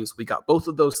ADP values. We got both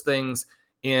of those things.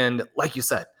 And like you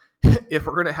said, if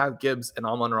we're going to have Gibbs and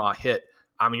Amon-Ra hit,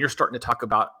 I mean, you're starting to talk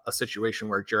about a situation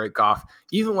where Jared Goff,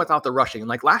 even without the rushing, and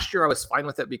like last year I was fine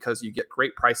with it because you get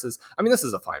great prices. I mean, this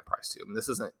is a fine price too. I mean, this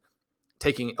isn't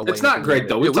taking away. It's not great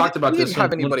though. We talked about this. We didn't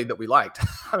have anybody that we liked.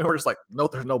 I mean, we're just like, no,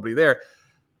 there's nobody there.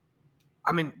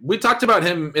 I mean, we talked about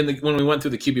him when we went through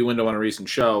the QB window on a recent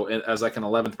show as like an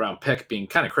 11th round pick being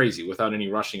kind of crazy without any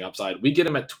rushing upside. We get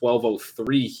him at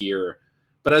 1203 here.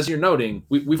 But as you're noting,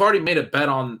 we've already made a bet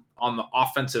on the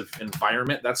offensive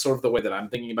environment. That's sort of the way that I'm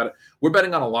thinking about it. We're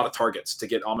betting on a lot of targets to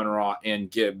get Amon-Ra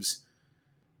and Gibbs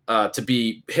to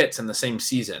be hits in the same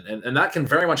season. And that can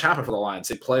very much happen for the Lions.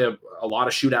 They play a lot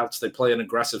of shootouts. They play an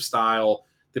aggressive style.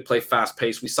 They play fast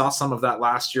pace. We saw some of that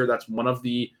last year. That's one of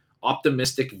the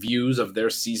optimistic views of their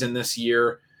season this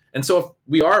year. And so if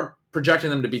we are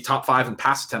projecting them to be top 5 in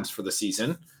pass attempts for the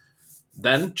season,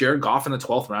 then Jared Goff in the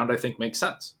 12th round, I think, makes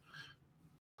sense.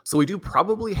 So we do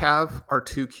probably have our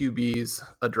two QBs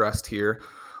addressed here.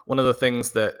 One of the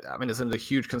things that, I mean, isn't a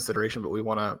huge consideration, but we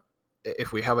want to,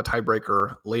 if we have a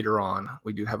tiebreaker later on,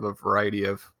 we do have a variety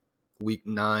of week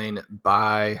 9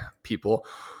 bye people.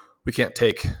 We can't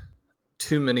take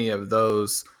too many of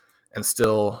those and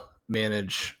still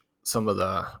manage some of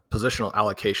the positional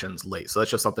allocations late. So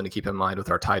that's just something to keep in mind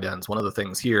with our tight ends. One of the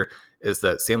things here is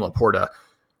that Sam Laporta,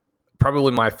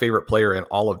 probably my favorite player in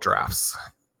all of drafts.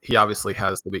 He obviously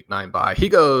has the week 9 bye. He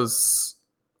goes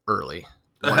early.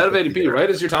 Ahead of ADP, right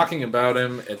as you're talking about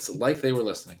him, it's like they were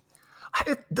listening.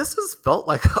 This has felt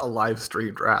like a live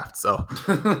stream draft. So,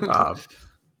 are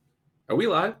we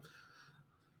live?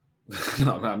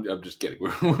 No, I'm just kidding.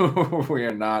 We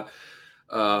are not.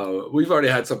 We've already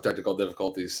had some technical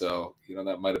difficulties, so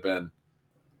that might have been.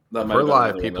 We're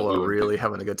live. People are really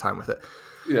having a good time with it.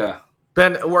 Yeah.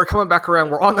 Ben, we're coming back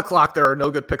around. We're on the clock. There are no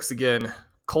good picks again.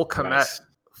 Cole Kmet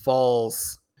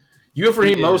falls. You have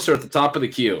Raheem Mostert at the top of the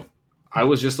queue. I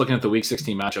was just looking at the Week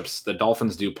 16 matchups. The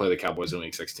Dolphins do play the Cowboys in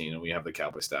Week 16, and we have the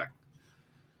Cowboy stack.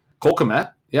 Cole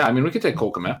Kmet? Yeah, I mean, we could take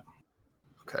Cole Kmet.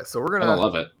 Okay, so we're going to... I don't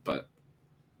love it, but...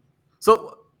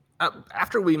 So,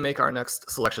 after we make our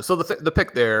next selection, so the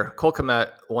pick there, Cole Kmet,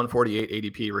 148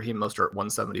 ADP, Raheem Mostert,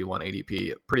 171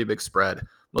 ADP, pretty big spread.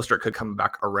 Mostert could come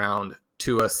back around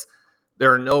to us.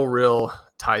 There are no real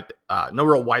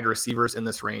wide receivers in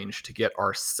this range to get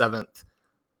our 7th.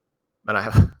 And I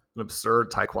have an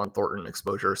absurd Tyquan Thornton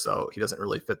exposure, so he doesn't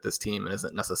really fit this team and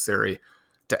isn't necessary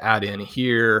to add in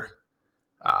here.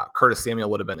 Curtis Samuel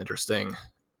would have been interesting.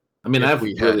 I mean, I have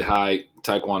really high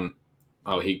Tyquan.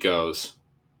 Oh, he goes.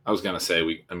 I was going to say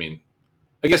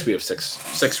I guess we have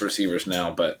six receivers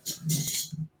now, but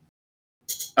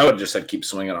I would have just said keep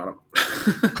swinging on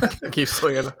him. Keep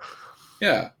swinging.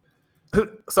 Yeah.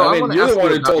 So you're the one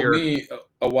who told me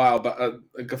a while back,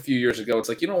 like a few years ago, it's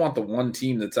like you don't want the one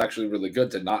team that's actually really good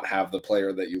to not have the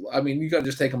player that you. I mean, you got to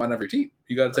just take him on every team.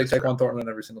 You got to take Tyquan Thornton on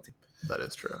every single team. That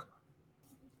is true.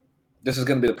 This is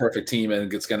going to be the perfect team,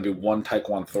 and it's going to be one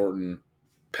Tyquan Thornton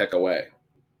pick away.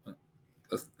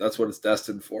 That's what it's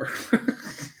destined for.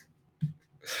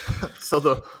 So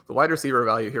the wide receiver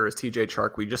value here is TJ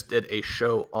Chark. We just did a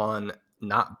show on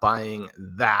not buying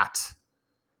that.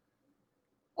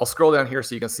 I'll scroll down here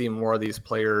so you can see more of these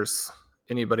players.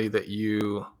 Anybody that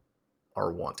you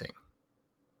are wanting?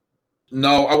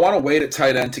 No, I want to wait at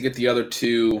tight end to get the other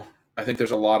two. I think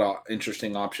there's a lot of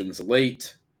interesting options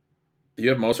late. You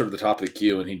have Mostert at the top of the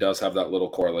queue, and he does have that little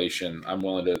correlation. I'm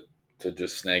willing to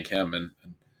just snag him, and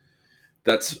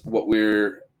that's what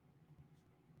we're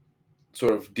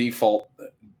sort of default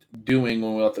doing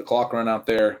when we let the clock run out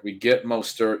there. We get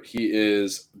Mostert. He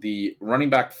is the running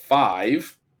back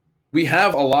 5. We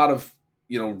have a lot of,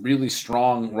 really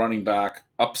strong running back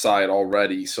upside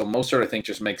already. So Mostert, I think,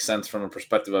 just makes sense from a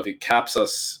perspective of he caps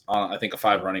us on, I think, a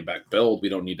 5 running back build. We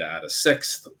don't need to add a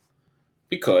 6th.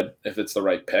 We could if it's the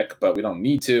right pick, but we don't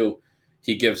need to.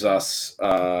 He gives us,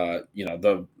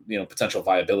 the potential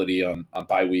viability on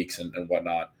bye weeks and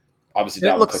whatnot. Obviously,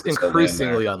 it looks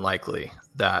increasingly unlikely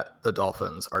that the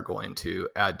Dolphins are going to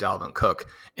add Dalvin Cook,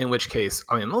 in which case,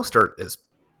 Mostert is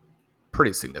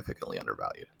pretty significantly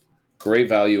undervalued. Great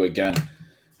value again.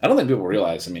 I don't think people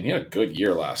realize, he had a good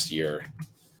year last year.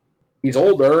 He's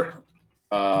older.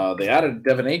 They added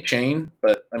Devin Achane,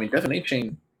 but, Devin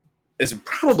Achane is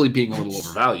probably being a little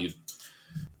overvalued.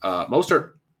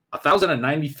 Mostert,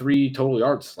 1,093 total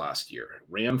yards last year.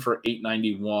 Ran for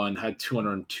 891, had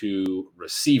 202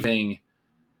 receiving.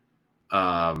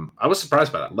 I was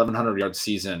surprised by that. 1,100-yard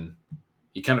season.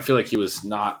 You kind of feel like he was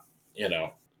not,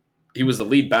 he was the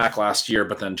lead back last year,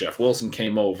 but then Jeff Wilson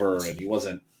came over and he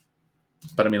wasn't.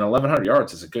 But 1,100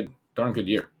 yards is a darn good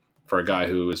year for a guy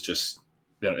who is just,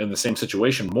 in the same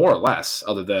situation, more or less,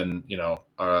 other than,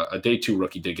 a day 2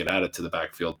 rookie did get added to the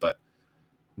backfield, but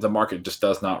the market just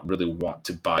does not really want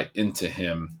to buy into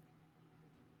him.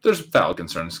 There's valid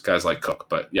concerns, guys like Cook,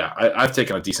 but yeah, I've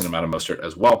taken a decent amount of Mostert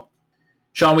as well.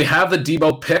 Sean, we have the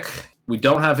Debo pick. We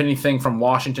don't have anything from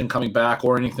Washington coming back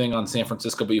or anything on San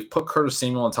Francisco, but you've put Curtis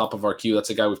Samuel on top of our queue. That's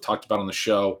a guy we've talked about on the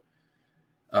show.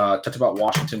 Talked about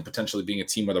Washington potentially being a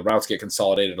team where the routes get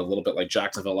consolidated a little bit like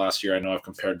Jacksonville last year. I know I've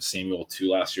compared Samuel to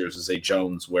last year's Zay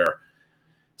Jones, where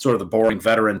sort of the boring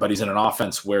veteran, but he's in an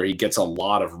offense where he gets a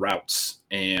lot of routes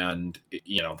and,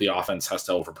 the offense has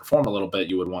to overperform a little bit.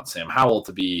 You would want Sam Howell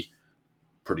to be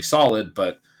pretty solid,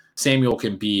 but Samuel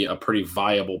can be a pretty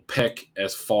viable pick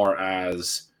as far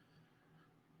as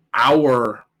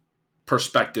our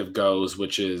perspective goes,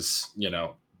 which is,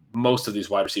 most of these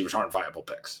wide receivers aren't viable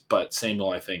picks, but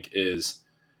Samuel, I think, is,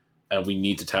 and we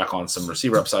need to tack on some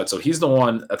receiver upside. So he's the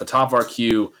one at the top of our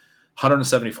queue,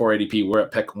 174 ADP. We're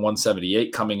at pick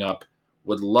 178 coming up.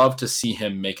 Would love to see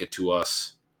him make it to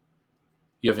us.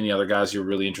 You have any other guys you're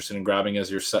really interested in grabbing as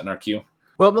you're setting our queue?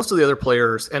 Well, most of the other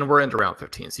players, and we're into round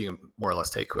 15, so you can more or less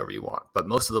take whoever you want, but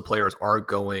most of the players are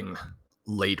going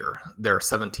later. They're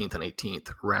 17th and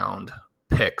 18th round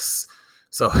picks.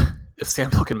 So if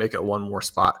Samuel can make it one more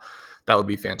spot, that would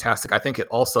be fantastic. I think it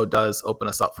also does open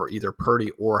us up for either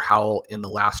Purdy or Howell in the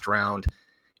last round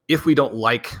if we don't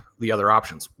like the other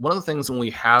options. One of the things when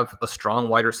we have a strong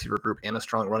wide receiver group and a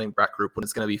strong running back group, when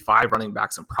it's going to be 5 running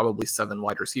backs and probably 7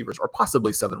 wide receivers, or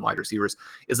possibly 7 wide receivers,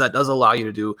 is that does allow you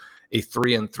to do a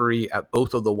 3-and-3 at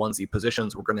both of the onesie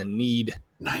positions. We're going to need,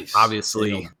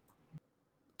 obviously,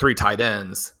 3 tight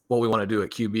ends. What we want to do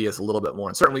at QB is a little bit more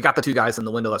uncertain. We got the 2 guys in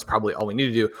the window. That's probably all we need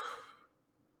to do.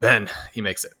 Then he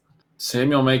makes it.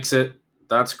 Samuel makes it.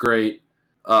 That's great.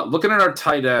 Looking at our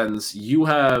tight ends, you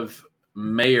have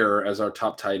Mayer as our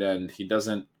top tight end. He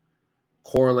doesn't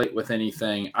correlate with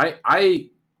anything. I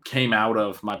came out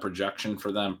of my projection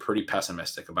for them pretty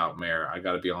pessimistic about Mayer. I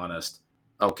got to be honest.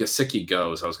 Oh, Gesicki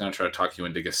goes. I was going to try to talk you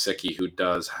into Gesicki, who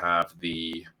does have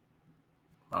the...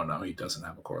 Oh, no, he doesn't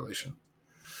have a correlation.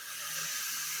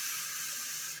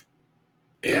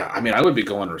 Yeah, I would be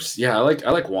going... Yeah, I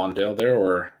like Wandale there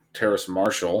or Terrace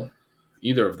Marshall.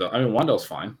 Either of them. Wandale's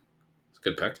fine. It's a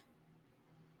good pick.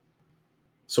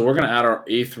 So we're going to add our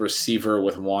 8th receiver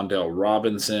with Wandale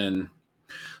Robinson.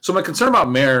 So my concern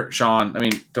about Mayer, Sean,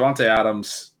 Devontae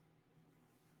Adams,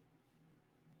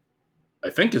 I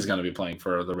think, is going to be playing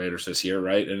for the Raiders this year,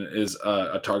 right? And is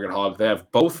a target hog. They have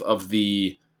both of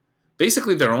the –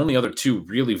 basically their only other 2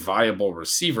 really viable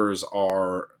receivers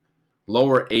are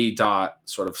lower A-dot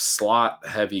sort of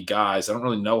slot-heavy guys. I don't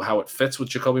really know how it fits with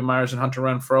Jacoby Myers and Hunter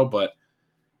Renfrow, but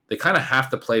they kind of have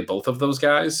to play both of those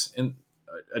guys in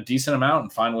a decent amount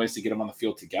and find ways to get them on the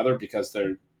field together because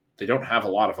they don't have a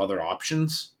lot of other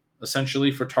options,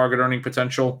 essentially, for target earning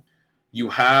potential. You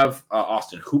have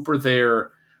Austin Hooper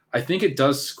there. I think it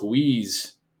does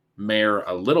squeeze Mayer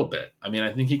a little bit. I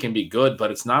think he can be good,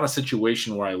 but it's not a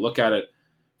situation where I look at it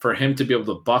for him to be able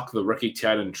to buck the rookie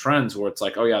tight end trends where it's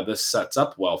like, oh yeah, this sets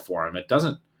up well for him. It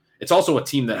doesn't. It's also a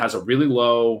team that has a really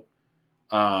low,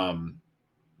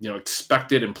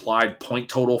 expected implied point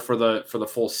total for the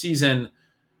full season.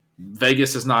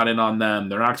 Vegas is not in on them.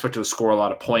 They're not expected to score a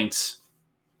lot of points.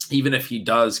 Even if he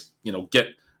does, get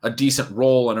a decent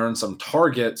role and earn some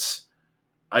targets,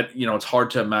 it's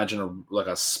hard to imagine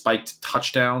a spiked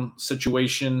touchdown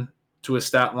situation to his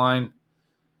stat line.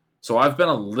 So I've been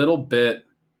a little bit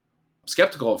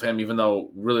skeptical of him, even though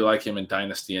really like him in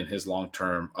Dynasty and his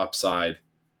long-term upside.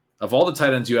 Of all the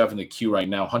tight ends you have in the queue right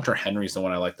now, Hunter Henry's the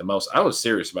one I like the most. I was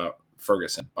serious about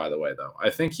Ferguson, by the way, though. I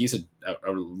think he's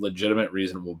a legitimate,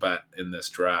 reasonable bet in this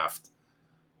draft.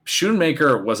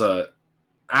 Schoonmaker was a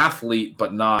athlete,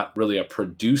 but not really a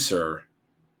producer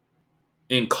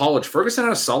in college. Ferguson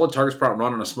had a solid targets per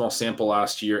run on a small sample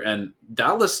last year, and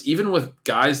Dallas, even with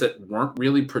guys that weren't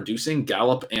really producing,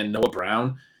 Gallup and Noah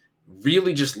Brown,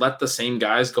 really just let the same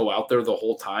guys go out there the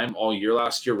whole time all year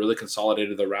last year, really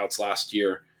consolidated the routes last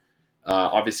year.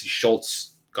 Obviously,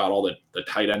 Schultz got all the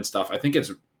tight end stuff. I think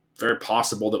it's very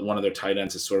possible that one of their tight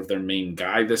ends is sort of their main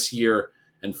guy this year,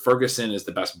 and Ferguson is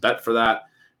the best bet for that.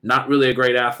 Not really a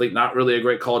great athlete, not really a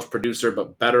great college producer,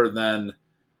 but better than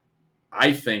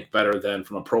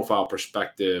from a profile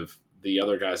perspective, the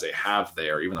other guys they have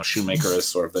there, even though Shoemaker is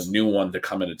sort of the new one to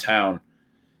come into town.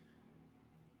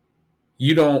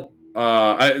 You don't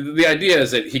the idea is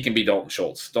that he can be Dalton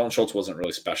Schultz. Dalton Schultz wasn't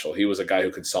really special. He was a guy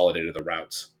who consolidated the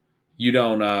routes. You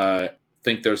don't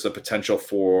think there's the potential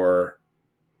for,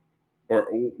 or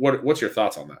what's your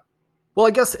thoughts on that? Well,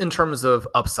 I guess in terms of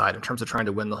upside, in terms of trying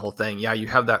to win the whole thing, yeah, you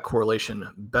have that correlation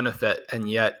benefit. And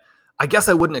yet, I guess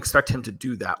I wouldn't expect him to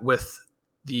do that with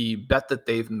the bet that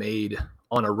they've made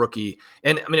on a rookie.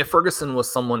 And I mean, if Ferguson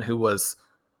was someone who was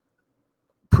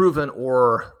proven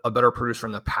or a better producer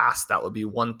in the past, that would be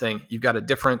one thing. You've got a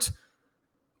different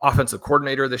offensive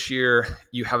coordinator this year.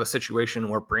 You have a situation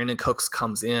where Brandon Cooks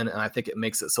comes in, and I think it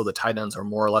makes it so the tight ends are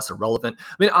more or less irrelevant.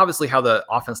 I mean, obviously how the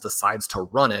offense decides to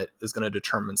run it is going to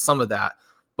determine some of that.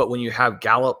 But when you have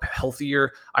Gallup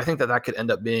healthier, I think that could end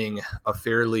up being a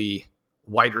fairly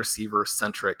wide receiver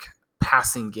centric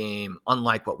passing game,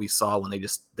 unlike what we saw when they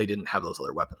didn't have those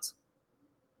other weapons.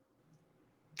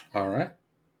 All right.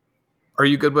 Are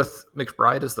you good with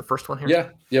McBride as the first one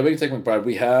here? Yeah, we can take McBride.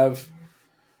 We have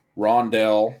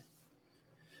Rondell.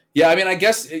 Yeah, I mean, I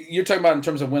guess you're talking about in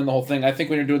terms of winning the whole thing. I think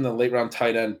when you're doing the late round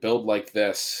tight end build like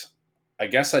this, I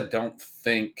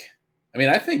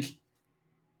think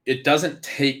it doesn't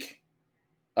take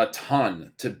a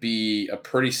ton to be a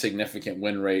pretty significant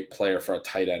win rate player for a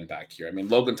tight end back here. I mean,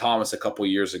 Logan Thomas a couple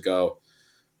of years ago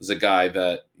was a guy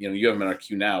that, you have him in our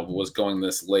queue now, but was going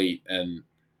this late. And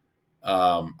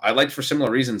I liked for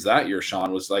similar reasons that year,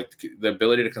 Sean, was like the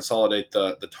ability to consolidate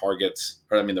the targets,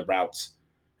 the routes,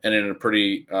 and in a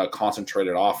pretty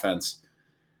concentrated offense.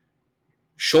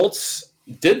 Schultz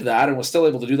did that and was still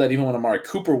able to do that even when Amari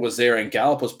Cooper was there and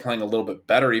Gallup was playing a little bit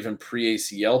better, even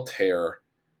pre-ACL tear.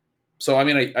 So, I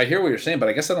mean, I hear what you're saying, but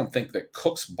I guess I don't think that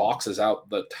Cooks boxes out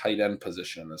the tight end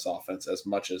position in this offense as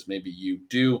much as maybe you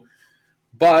do.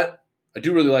 But I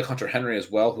do really like Hunter Henry as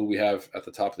well, who we have at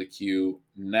the top of the queue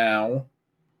now.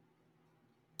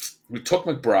 We took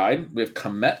McBride. We have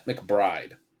Komet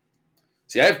McBride.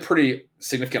 See, I have pretty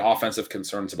significant offensive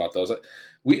concerns about those.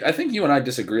 I think you and I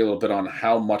disagree a little bit on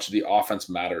how much the offense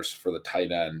matters for the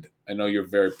tight end. I know you're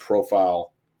very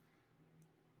profile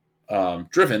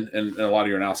driven in a lot of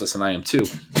your analysis, and I am too.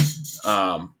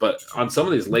 But on some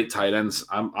of these late tight ends,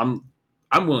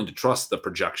 I'm willing to trust the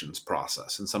projections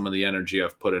process and some of the energy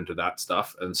I've put into that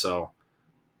stuff. And so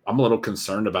I'm a little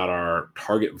concerned about our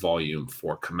target volume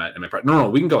for Komet and McBride. No,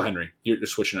 we can go Henry. You're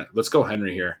switching it. Let's go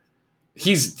Henry here.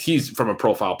 He's from a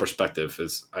profile perspective,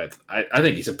 I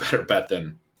think he's a better bet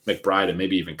than McBride and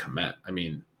maybe even Komet. I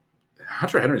mean,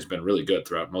 Hunter Henry's been really good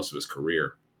throughout most of his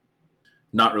career.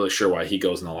 Not really sure why he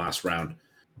goes in the last round.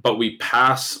 But we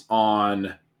pass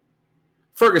on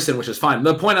Ferguson, which is fine.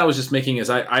 The point I was just making is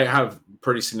I have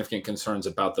pretty significant concerns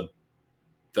about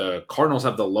the Cardinals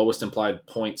have the lowest implied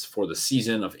points for the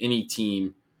season of any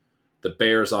team. The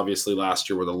Bears, obviously, last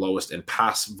year were the lowest in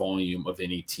pass volume of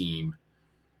any team.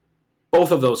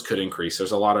 Both of those could increase.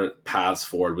 There's a lot of paths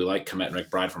forward. We like Komet and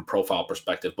McBride from profile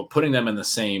perspective, but putting them in the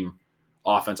same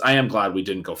offense, I am glad we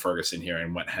didn't go Ferguson here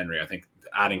and went Henry. I think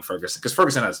adding Ferguson, because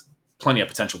Ferguson has plenty of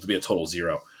potential to be a total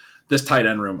zero. This tight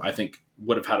end room, I think,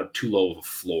 would have had a too low of a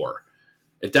floor.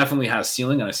 It definitely has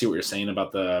ceiling, and I see what you're saying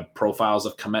about the profiles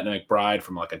of Komet and McBride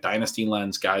from like a dynasty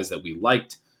lens, guys that we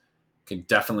liked can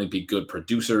definitely be good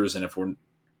producers. And if we're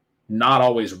not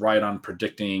always right on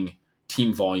predicting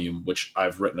team volume, which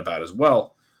I've written about as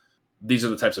well, these are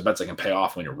the types of bets that can pay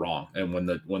off when you're wrong and when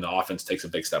the offense takes a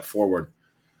big step forward.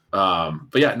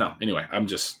 But yeah, no. Anyway, I'm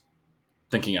just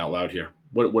thinking out loud here.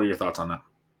 What are your thoughts on that?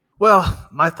 Well,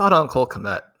 my thought on Cole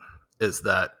Kmet is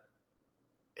that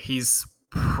he's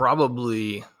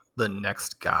probably the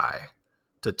next guy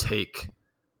to take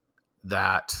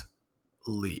that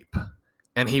leap.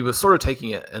 And he was sort of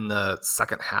taking it in the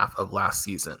second half of last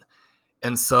season.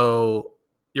 And so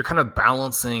you're kind of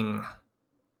balancing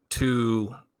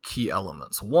two key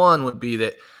elements. One would be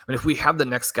that, I mean, if we have the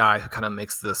next guy who kind of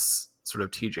makes this sort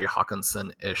of TJ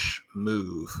Hawkinson-ish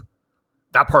move,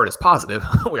 that part is positive.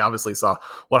 We obviously saw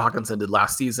what Hawkinson did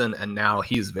last season, and now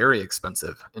he's very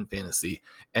expensive in fantasy.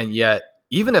 And yet,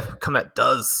 even if Kmet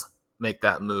does make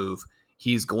that move,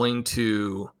 he's going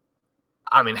to,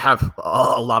 I mean, have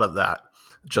a lot of that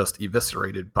just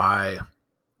eviscerated by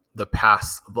the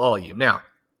pass volume. Now,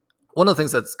 one of the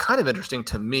things that's kind of interesting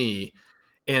to me,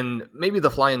 and maybe the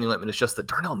fly in the ointment, is just that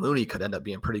Darnell Mooney could end up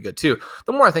being pretty good too.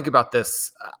 The more I think about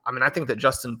this, I mean, I think that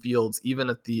Justin Fields, even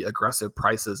at the aggressive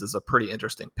prices, is a pretty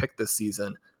interesting pick this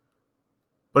season.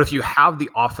 But if you have the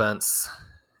offense,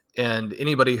 and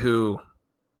anybody who,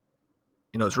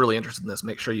 you know, is really interested in this,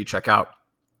 make sure you check out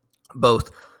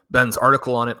both Ben's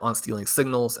article on it on stealing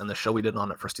signals and the show we did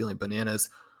on it for stealing bananas.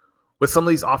 With some of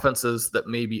these offenses that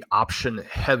may be option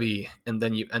heavy, and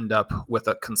then you end up with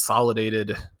a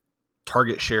consolidated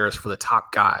target shares for the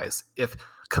top guys. If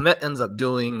Kmet ends up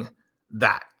doing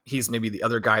that, he's maybe the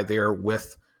other guy there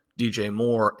with DJ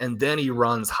Moore, and then he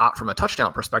runs hot from a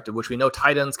touchdown perspective, which we know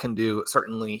tight ends can do.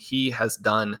 Certainly he has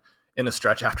done in a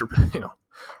stretch after, you know,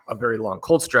 a very long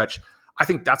cold stretch. I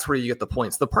think that's where you get the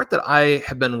points. The part that I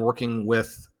have been working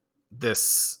with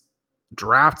this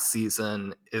draft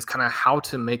season is kind of how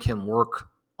to make him work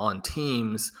on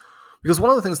teams, because one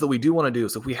of the things that we do want to do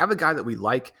is, if we have a guy that we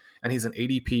like and he's an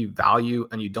ADP value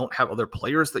and you don't have other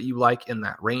players that you like in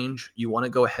that range, you want to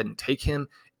go ahead and take him.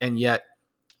 And yet,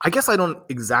 I guess I don't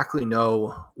exactly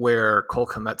know where Cole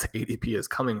Kmet's ADP is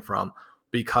coming from,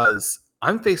 because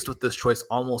I'm faced with this choice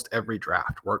almost every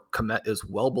draft where Kmet is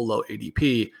well below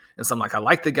ADP. And so I'm like, I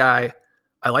like the guy,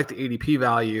 I like the ADP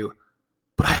value,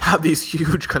 but I have these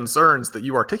huge concerns that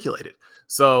you articulated.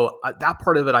 So that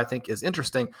part of it, I think, is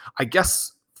interesting. I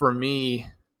guess for me,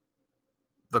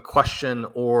 the question,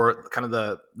 or kind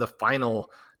of the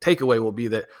final takeaway, will be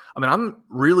that, I mean, I'm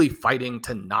really fighting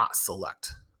to not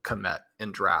select Kmet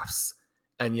in drafts.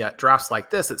 And yet drafts like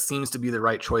this, it seems to be the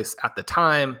right choice at the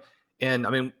time. And I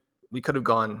mean, we could have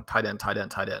gone tight end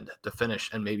to finish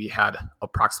and maybe had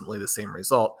approximately the same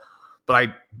result. But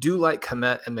I do like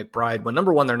Kmet and McBride when,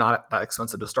 number one, they're not that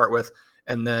expensive to start with.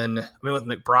 And then, I mean, with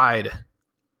McBride,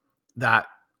 that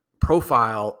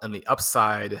profile and the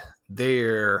upside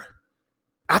there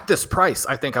at this price,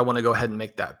 I think I want to go ahead and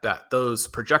make that bet. Those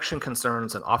projection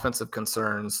concerns and offensive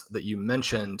concerns that you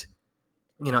mentioned,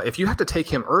 you know, if you have to take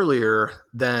him earlier,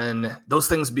 then those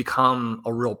things become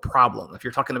a real problem. If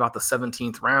you're talking about the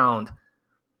 17th round,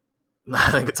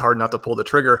 I think it's hard not to pull the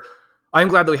trigger. I'm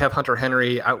glad that we have Hunter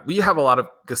Henry. We have a lot of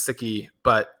Gesicki,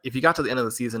 but if you got to the end of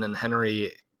the season and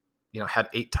Henry, you know, had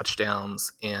 8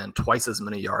 touchdowns and twice as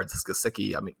many yards as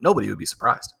Gesicki, I mean, nobody would be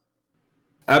surprised.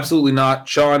 Absolutely not.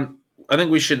 Sean, I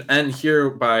think we should end here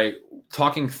by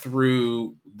talking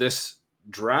through this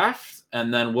draft,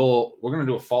 and then we're going to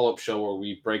do a follow-up show where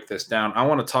we break this down. I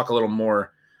want to talk a little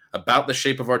more about the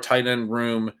shape of our tight end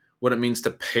room, what it means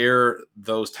to pair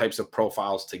those types of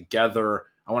profiles together.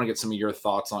 I want to get some of your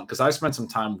thoughts on, because I spent some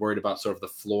time worried about sort of the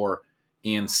floor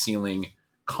and ceiling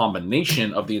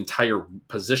combination of the entire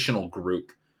positional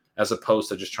group, as opposed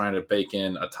to just trying to bake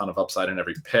in a ton of upside in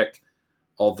every pick.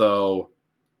 Although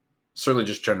certainly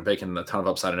just trying to bake in a ton of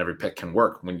upside in every pick can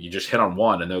work. When you just hit on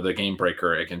one and they're the game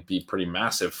breaker, it can be pretty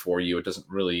massive for you. It doesn't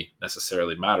really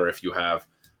necessarily matter if you have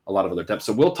a lot of other depth.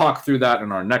 So we'll talk through that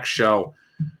in our next show.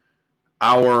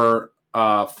 Our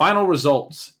final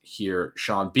results here,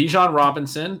 Sean. Bijan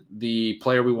Robinson, the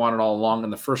player we wanted all along in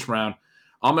the first round.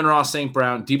 Amon-Ra St.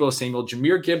 Brown, Deebo Samuel,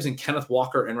 Jahmyr Gibbs, and Kenneth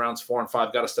Walker in rounds 4 and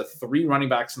 5 got us to 3 running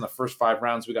backs in the first 5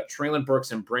 rounds. We got Treylon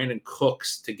Burks and Brandon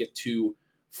Cooks to get to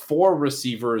 4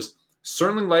 receivers.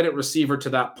 Certainly light at receiver to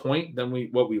that point than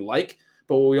what we like.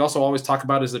 But what we also always talk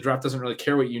about is the draft doesn't really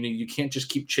care what you need. You can't just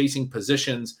keep chasing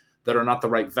positions that are not the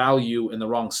right value in the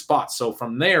wrong spot. So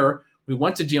from there, we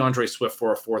went to DeAndre Swift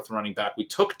for a 4th running back. We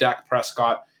took Dak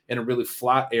Prescott in a really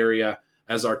flat area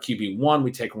as our QB1.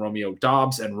 We take Romeo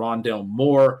Doubs and Rondale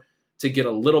Moore to get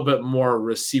a little bit more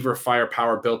receiver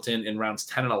firepower built in rounds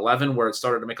 10 and 11, where it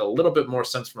started to make a little bit more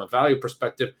sense from a value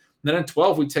perspective. And then in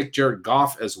 12, we take Jared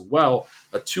Goff as well,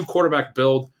 a 2-quarterback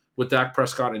build with Dak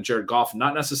Prescott and Jared Goff.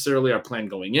 Not necessarily our plan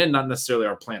going in, not necessarily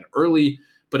our plan early,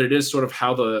 but it is sort of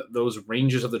how those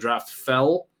ranges of the draft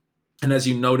fell. And as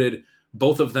you noted,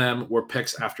 both of them were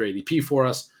picks after ADP for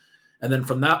us. And then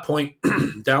from that point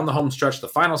down the home stretch, the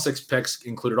final 6 picks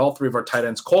included all 3 of our tight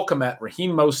ends: Cole Kmet,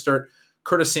 Raheem Mostert,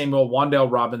 Curtis Samuel,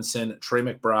 Wan'Dale Robinson, Trey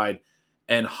McBride,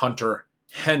 and Hunter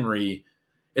Henry.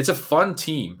 It's a fun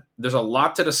team. There's a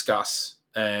lot to discuss,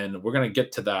 and we're going to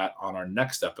get to that on our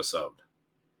next episode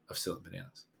of Stealing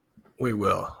Bananas. We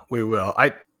will.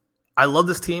 I love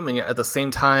this team, and yet at the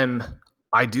same time,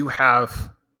 I do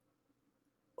have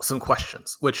some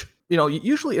questions, which,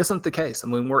 usually isn't the case. I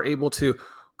mean, we're able to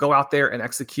go out there and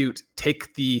execute,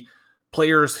 take the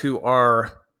players who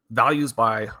are values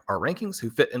by our rankings, who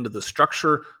fit into the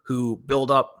structure, who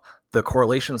build up the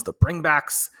correlations, the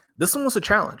bringbacks. This one was a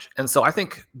challenge. And so I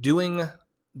think doing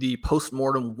the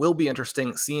postmortem will be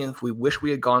interesting, seeing if we wish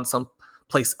we had gone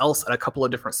someplace else at a couple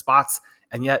of different spots.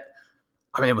 And yet,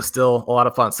 it was still a lot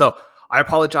of fun. So I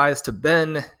apologize to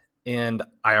Ben, and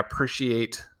I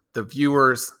appreciate the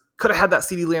viewers. Could have had that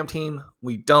CeeDee Lamb team.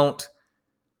 We don't.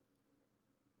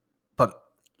 But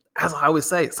as I always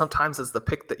say, sometimes it's the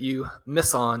pick that you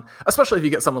miss on, especially if you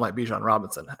get someone like Bijan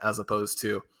Robinson, as opposed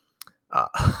to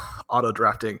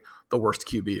auto-drafting the worst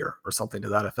QB or something to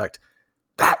that effect.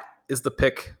 That is the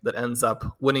pick that ends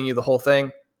up winning you the whole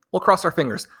thing. We'll cross our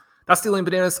fingers. That's Stealing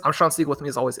Bananas. I'm Sean Siegel. With me,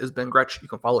 as always, is Ben Gretsch. You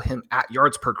can follow him at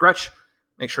yardspergretsch.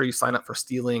 Make sure you sign up for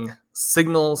Stealing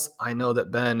Signals. I know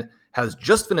that Ben has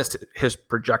just finished his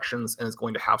projections and is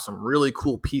going to have some really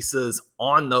cool pieces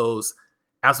on those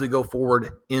as we go forward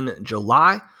in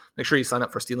July. Make sure you sign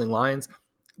up for Stealing Lines,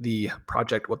 the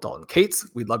project with Dalton Cates.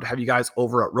 We'd love to have you guys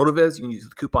over at RotoViz. You can use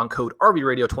the coupon code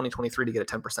RVRadio2023 to get a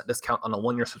 10% discount on a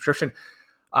 1-year subscription.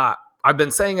 I've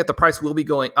been saying it, the price will be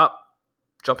going up.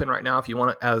 Jump in right now if you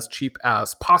want it as cheap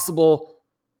as possible.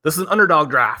 This is an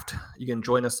underdog draft. You can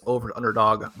join us over at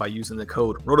Underdog by using the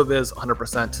code RotoViz.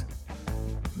 100%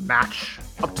 match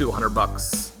up to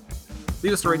 $100.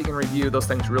 Leave us a rating and review. Those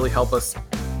things really help us.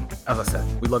 As I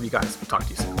said, we love you guys. We'll talk to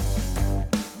you soon.